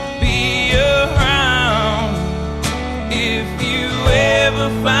be around if you ever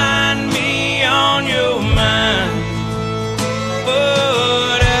find me on your mind.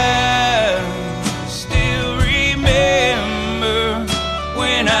 But I still remember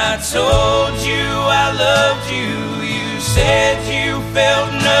when I told you I loved you. You said you felt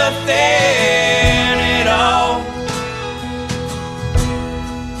nothing at all.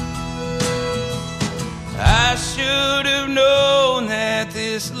 I should have known that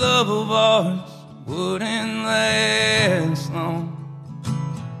this love of ours wouldn't last long.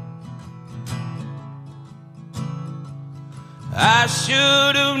 I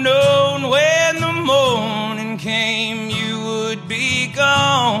should have known when the morning came you would be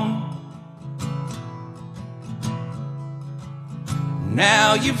gone.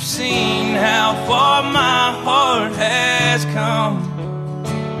 Now you've seen how far my heart has come,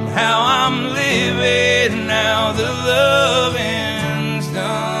 and how I'm living now the loving's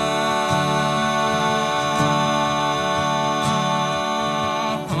done.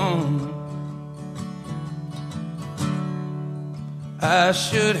 I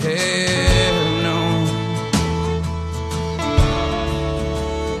should have known.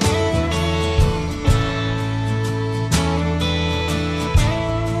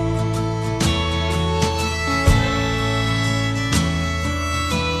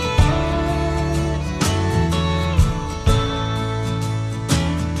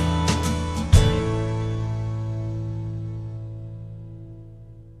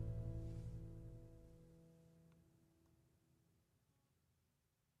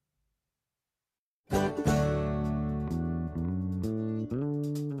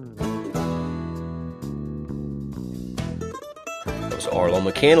 Was Arlo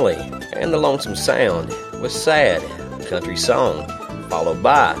McKinley and the Lonesome Sound with Sad, country song, followed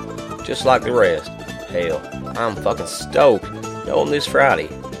by Just Like the Rest. Hell, I'm fucking stoked knowing this Friday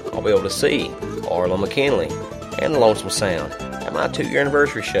I'll be able to see Arlo McKinley and the Lonesome Sound at my 2-year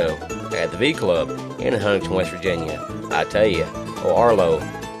anniversary show at the V Club in Huntington, West Virginia. I tell you, Arlo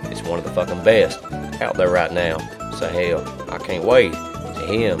is one of the fucking best out there right now. So hell, I can't wait to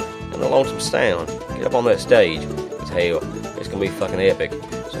him and the Lonesome Sound get up on that stage. Cause hell, it's gonna be fucking epic.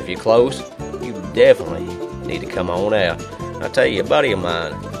 So if you're close, you definitely need to come on out. And I tell you, a buddy of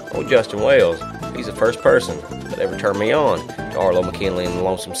mine, old Justin Wells, he's the first person that ever turned me on to Arlo McKinley and the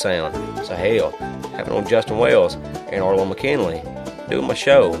Lonesome Sound. So hell, having old Justin Wells and Arlo McKinley doing my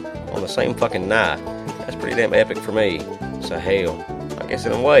show on the same fucking night, that's pretty damn epic for me. So hell, I guess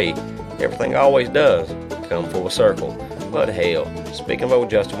in a way, everything always does come full circle. But hell, speaking of old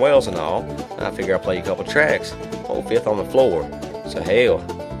Justin Wells and all, I figure I'll play you a couple tracks on Fifth on the Floor. So hell,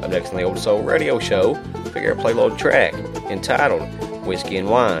 up next on the Old Soul Radio Show, figure I'll play a little track entitled Whiskey and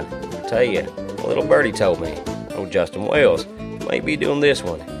Wine. I tell you, a little birdie told me old Justin Wells may be doing this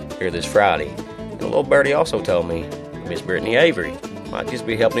one here this Friday. And a little birdie also told me Miss Brittany Avery might just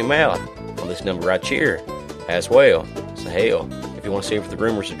be helping him out on this number right here as well. So hell, if you want to see if the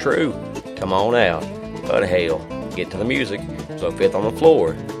rumors are true, come on out. But hell, get to the music. So Fifth on the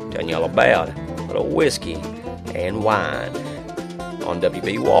Floor, telling y'all about a little whiskey and wine on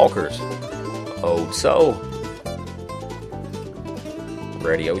WB Walker's Old Soul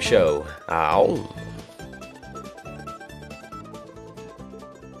Radio Show. Ow.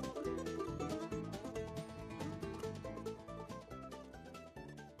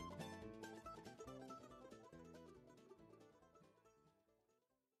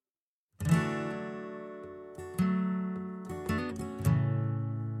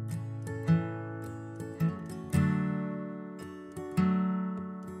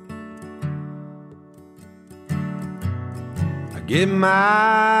 Get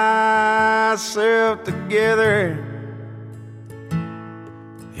myself together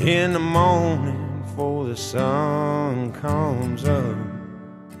in the morning before the sun comes up.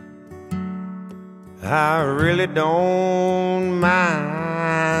 I really don't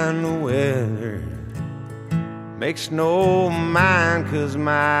mind the weather. Makes no mind 'cause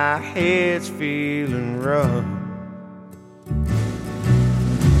my head's feeling rough.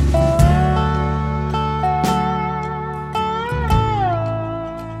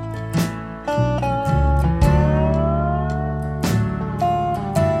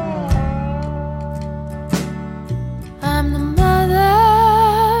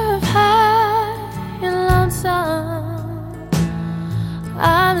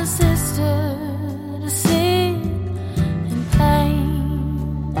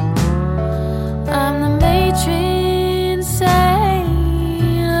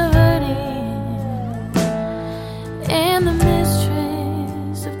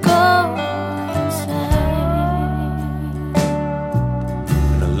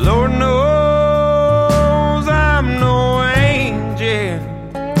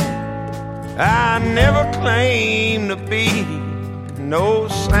 No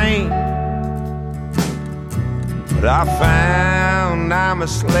saint, but I found I'm a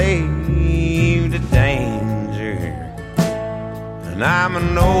slave to danger, and I'm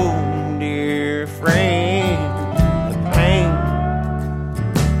an old dear friend of pain.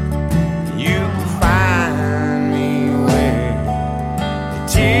 You can find me where the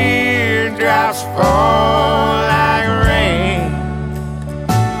teardrops fall like rain.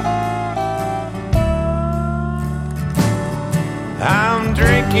 I'm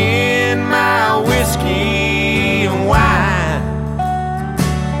drinking my whiskey and wine,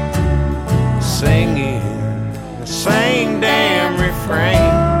 singing the same damn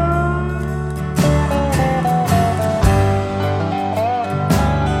refrain.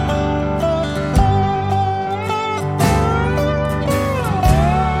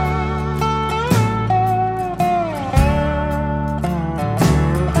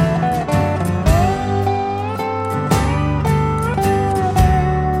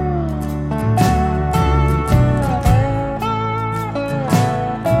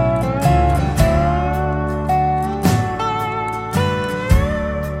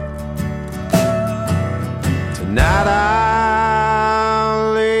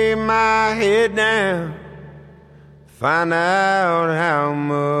 it down, find out how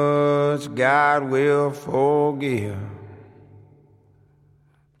much God will forgive.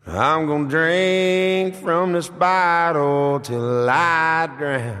 I'm gonna drink from this bottle till I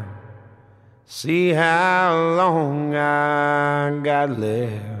drown, see how long I got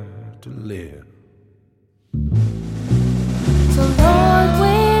left to live. So Lord,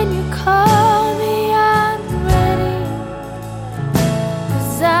 when you call me, I'm ready,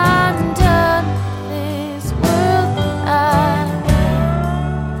 'cause I'm done with this world I'm in.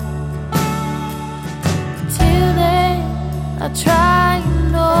 Till then, I'll try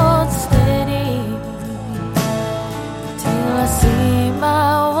and hold steady till I see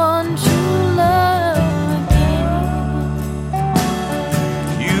my one true love again.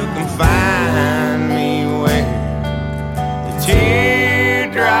 You can find me where the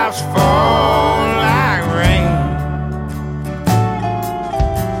teardrops fall like rain.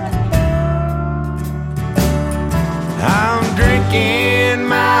 I'm drinking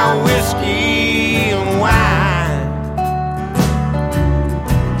my whiskey and wine,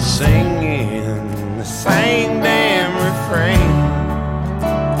 singing the same damn refrain.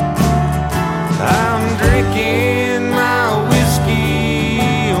 I'm drinking my whiskey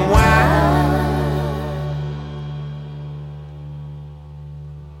and wine.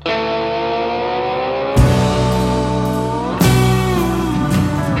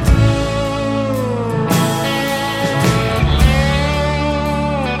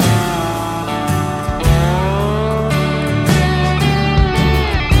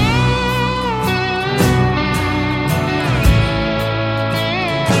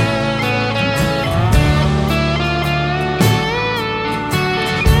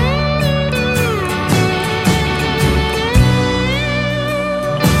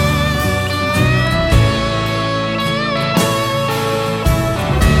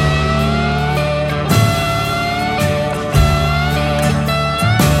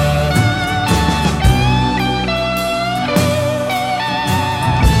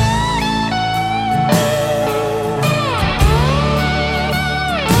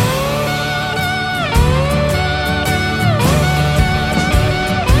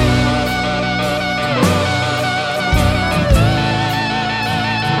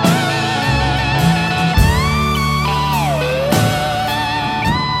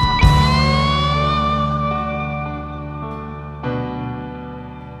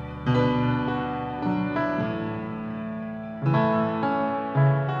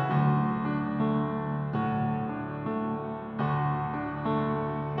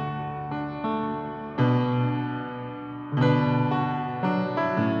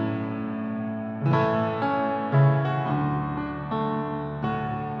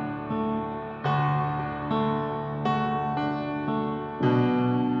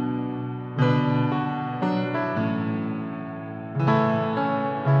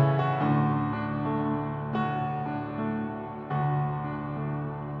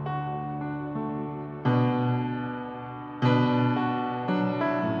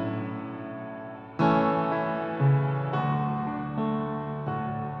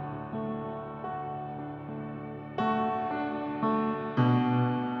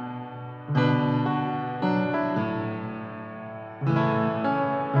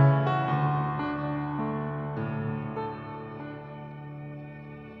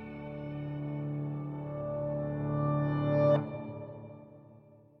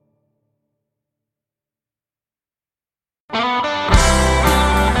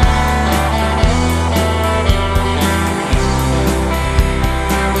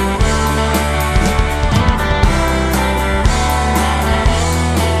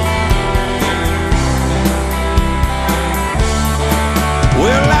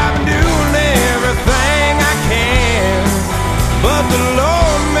 Well, I've been doing everything I can, but the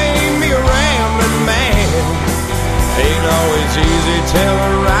Lord made me a rambling man. Ain't always easy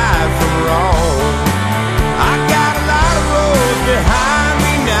telling right from wrong. I got a lot of roads behind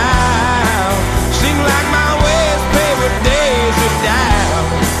me now. Seem like my West paper days are down,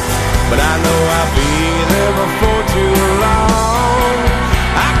 but I know I'll be there before too long.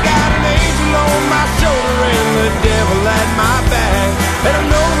 I got an angel on my shoulder and the devil at my back, and I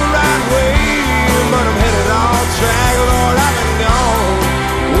know the right way, but I'm headed off track. Lord, I've been gone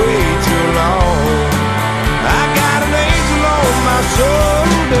way too long. I got an angel on my shoulder.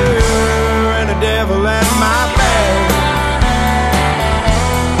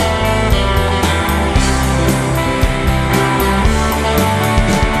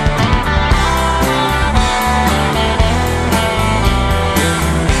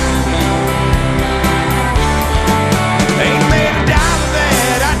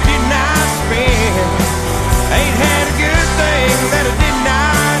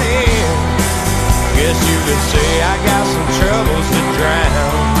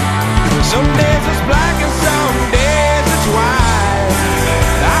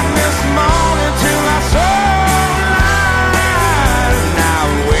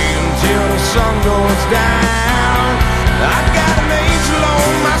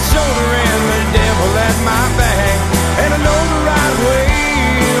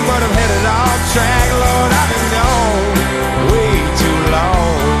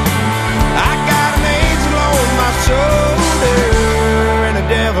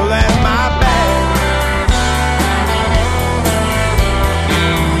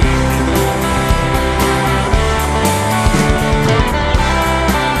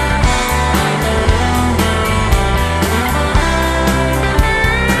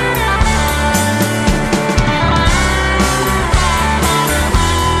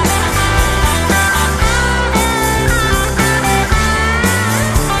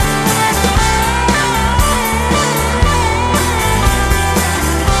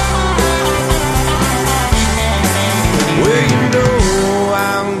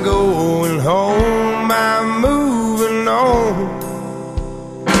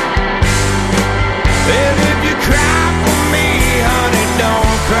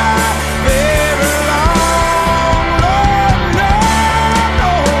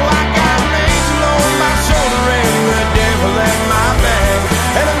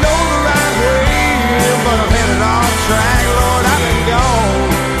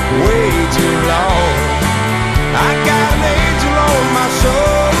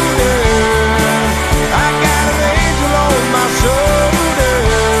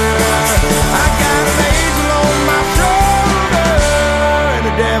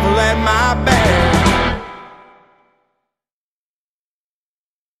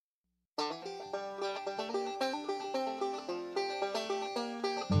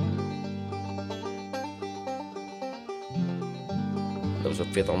 goes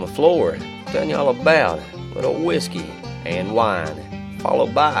with Fifth on the Floor, telling you all about a little whiskey and wine,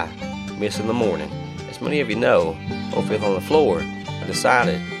 followed by Miss in the Morning. As many of you know, old Fifth on the Floor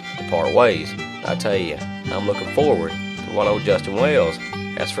decided to part ways. I tell you, I'm looking forward to what old Justin Wells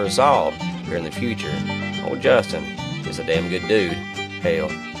has for us all here in the future. Old Justin is a damn good dude. Hell,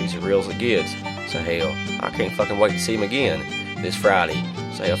 he's as real as it gets. So hell, I can't fucking wait to see him again this Friday.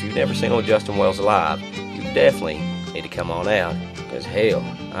 So hell, if you've never seen old Justin Wells alive, you definitely need to come on out. Because hell,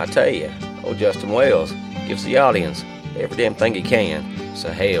 I tell you, old Justin Wells gives the audience every damn thing he can.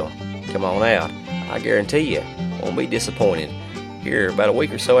 So hell, come on out. I guarantee you won't be disappointed. Here, about a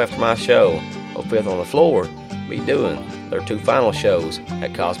week or so after my show, old Fifth on the Floor be doing their 2 final shows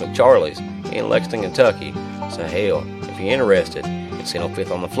at Cosmic Charlie's in Lexington, Kentucky. So hell, if you're interested in seeing old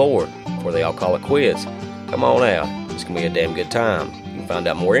Fifth on the Floor before they all call it quits, come on out. It's going to be a damn good time. You can find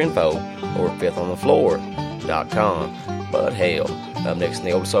out more info over at fifthonthefloor.com. But hell, up next in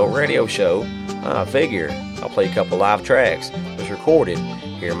the Old Soul Radio Show, I figure I'll play a couple live tracks that was recorded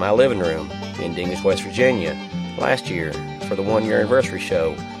here in my living room in Dingus, West Virginia last year for the 1-year anniversary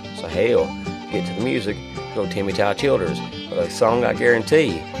show. So hell, get to the music, go Timmy Ty Childers with a song I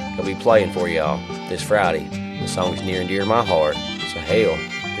guarantee he'll be playing for y'all this Friday. The song is near and dear to my heart. So hell,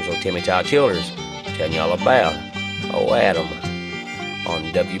 here's old Timmy Ty Childers telling y'all about old Adam on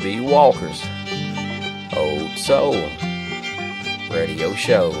WB Walker's Old Soul Radio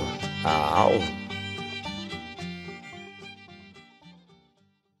Show. Ow.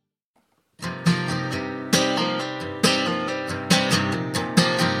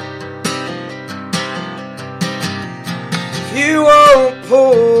 You won't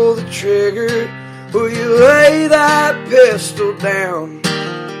pull the trigger, will you lay that pistol down?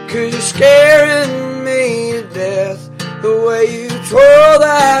 'Cause you're scaring me to death, the way you twirl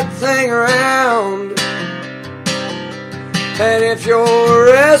that thing around. And if you're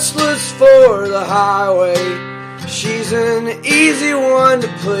restless for the highway, she's an easy one to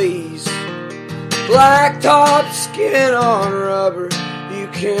please. Blacktop skin on rubber, you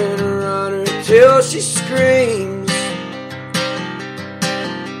can run her till she screams.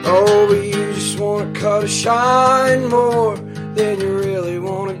 Oh, but you just wanna cut a shine more than you really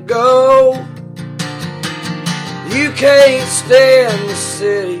wanna go. You can't stand the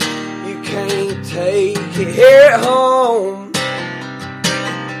city, you can't take it here at home.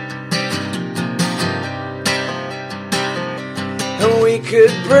 And we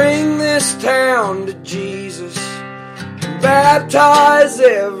could bring this town to Jesus and baptize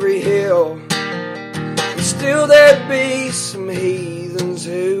every hill, and still there'd be some heathens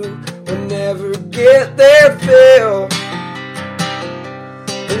who would never get their fill.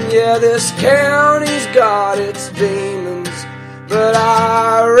 And yeah, this county's got its demons, but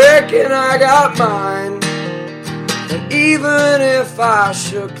I reckon I got mine. And even if I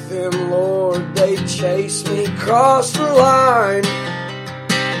shook them, Lord, they'd chase me across the line.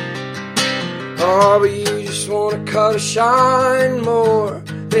 Oh, but you just wanna cut a shine more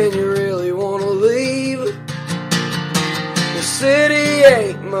than you really wanna leave. The city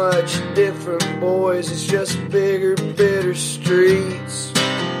ain't much different, boys, it's just bigger, bitter streets.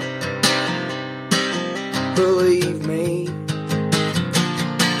 Believe me.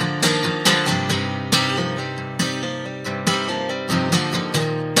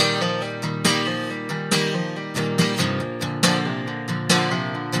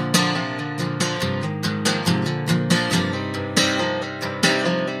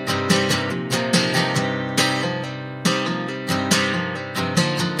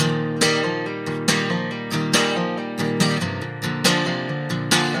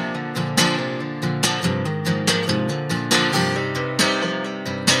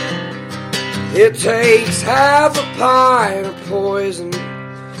 It takes half a pint of poison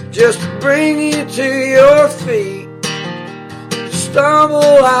just to bring you to your feet.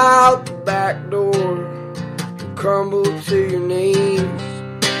 Stumble out the back door and crumble to your knees.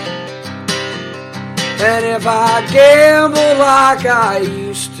 And if I gambled like I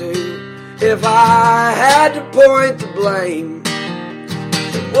used to, if I had to point the blame,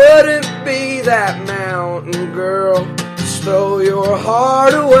 it wouldn't be that mountain girl who stole your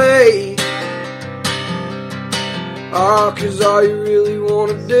heart away. Oh, 'cause all you really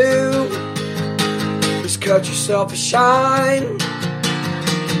wanna do is cut yourself a shine.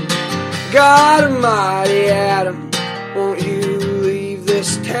 God almighty, Adam, won't you leave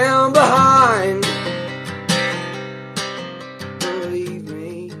this town behind? Believe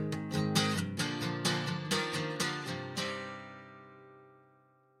me.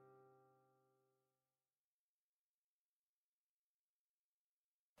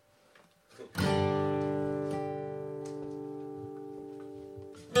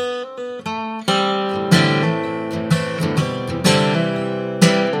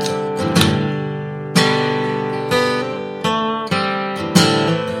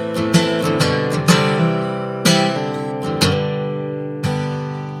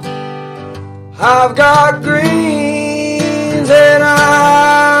 I've got greens and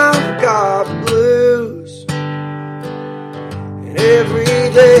I've got blues, and every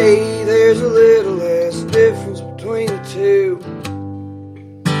day there's a little less difference between the two.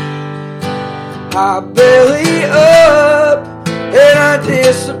 I belly up and I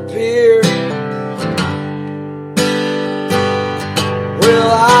disappear. Well,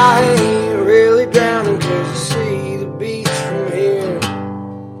 I ain't really drowning 'cause I see the beach from here.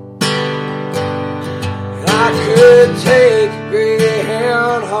 And I could take a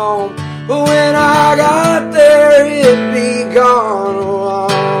Greyhound home, but when I got there it'd be gone,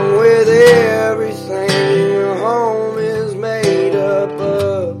 along with everything a home is made up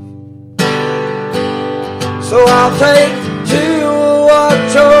of. So I'll take two of what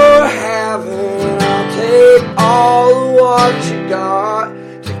you're having, and I'll take all of what you got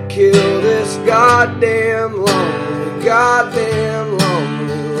to kill this goddamn lonely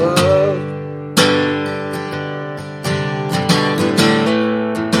love.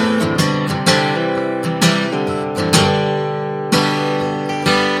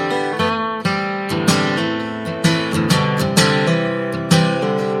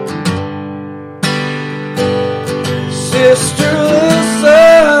 Sister,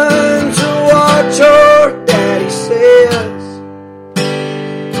 listen to what your daddy says.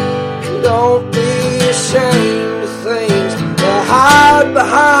 Don't be ashamed of things that hide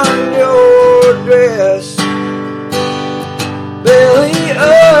behind your dress. Belly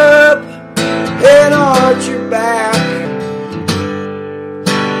up and arch your back.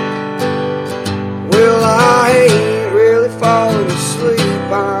 Well, I ain't really falling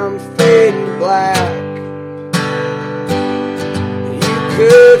asleep, I'm fading black.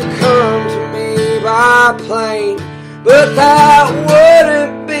 Could come to me by plane, but that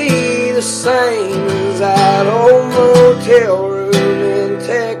wouldn't be the same as that old motel room in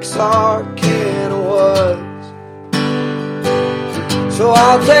Texarkana was. So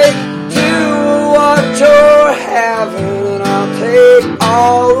I'll take two of what you're having, and I'll take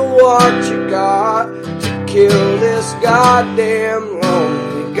all of what you got to kill this goddamn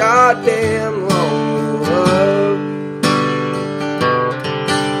lonely love.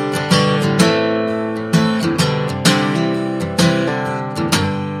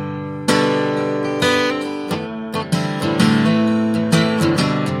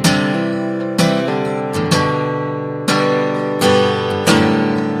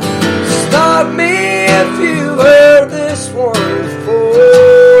 Stop me if you've heard this one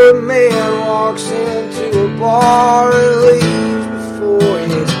before. A man walks into a bar and leaves before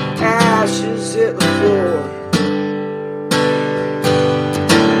his ashes hit the floor.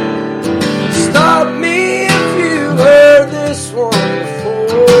 Stop me if you've heard this one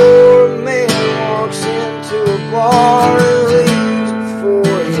before. A man walks into a bar and leaves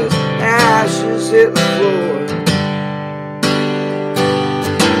before his ashes hit the floor.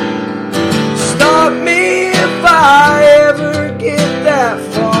 Stop me if I ever get that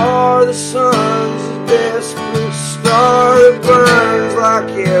far. The sun's a desperate star that burns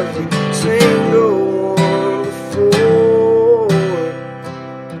like every single one before.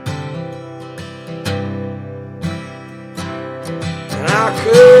 And I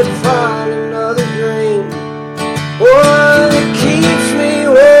could find another dream, one that keeps me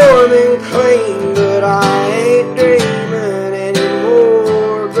warm and clean, but I ain't dreaming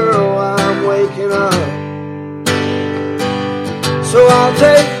anymore, girl, I'm waking up. So I'll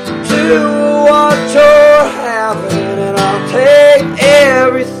take two of what you're having, and I'll take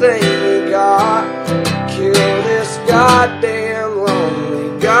everything you got to kill this goddamn lonely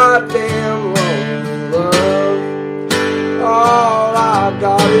love. All I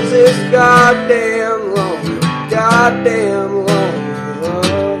got is this goddamn lonely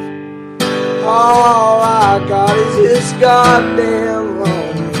love. All I got is this goddamn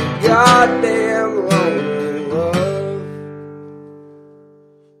lonely love.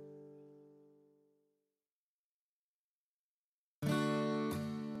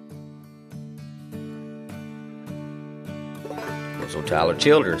 So Tyler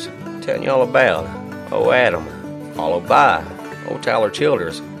Childers, telling you all about Oh Adam, followed by old Tyler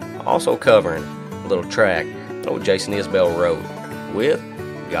Childers, also covering a little track old Jason Isbell wrote with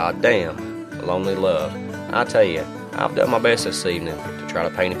Goddamn Lonely Love. I tell you, I've done my best this evening to try to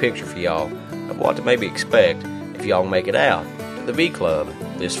paint a picture for y'all of what to maybe expect if y'all make it out to the V Club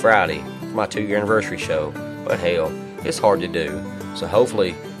this Friday for my 2-year anniversary show. But hell, it's hard to do. So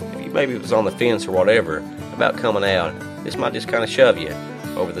hopefully, if you maybe was on the fence or whatever about coming out, this might just kind of shove you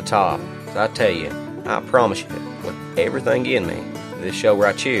over the top. So I tell you, I promise you, with everything in me, this show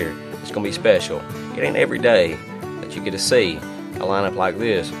right here is going to be special. It ain't every day that you get to see a lineup like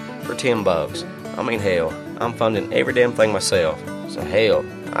this for $10. I mean, hell, I'm funding every damn thing myself. So hell,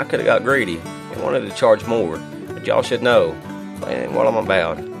 I could have got greedy and wanted to charge more. But y'all should know, that ain't what I'm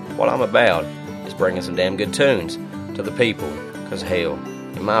about. What I'm about is bringing some damn good tunes to the people. Cause hell,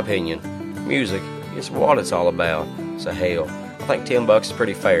 in my opinion, music is what it's all about. So hell, I think $10 is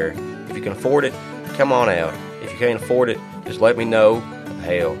pretty fair. If you can afford it, come on out. If you can't afford it, just let me know. And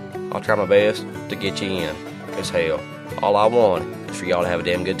hell, I'll try my best to get you in. Cause hell, all I want is for y'all to have a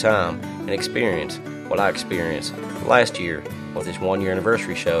damn good time and experience what I experienced last year with this 1 year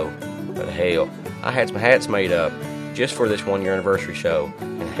anniversary show. But hell, I had some hats made up just for this 1 year anniversary show.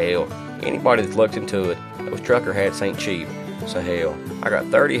 And hell, anybody that's looked into it, those trucker hats ain't cheap. So hell, I got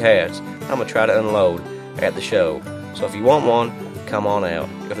 30 hats I'm gonna try to unload at the show. So if you want one, come on out.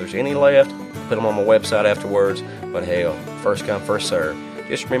 If there's any left, put them on my website afterwards. But hell, first come, first serve.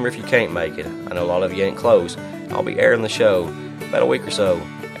 Just remember, if you can't make it, I know a lot of you ain't close, I'll be airing the show about a week or so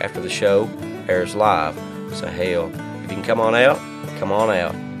after the show airs live. So hell, if you can come on out, come on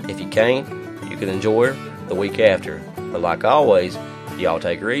out. If you can't, you can enjoy the week after. But like always, y'all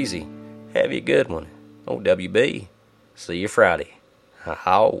take her easy. Have you a good one. WB. See you Friday.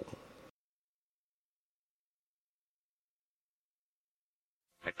 Ha-ha.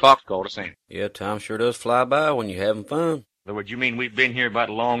 That clock's called us in. Yeah, time sure does fly by when you're having fun. So what you mean we've been here about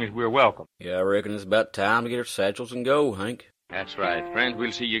as long as we're welcome? Yeah, I reckon it's about time to get our satchels and go, Hank. That's right. Friends,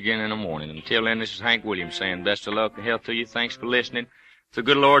 we'll see you again in the morning. Until then, this is Hank Williams saying best of luck and health to you. Thanks for listening. If the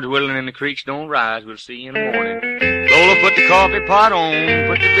good Lord's willing and the creeks don't rise, we'll see you in the morning. Lola, put the coffee pot on,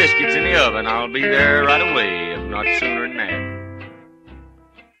 put the biscuits in the oven. I'll be there right away, if not sooner than that.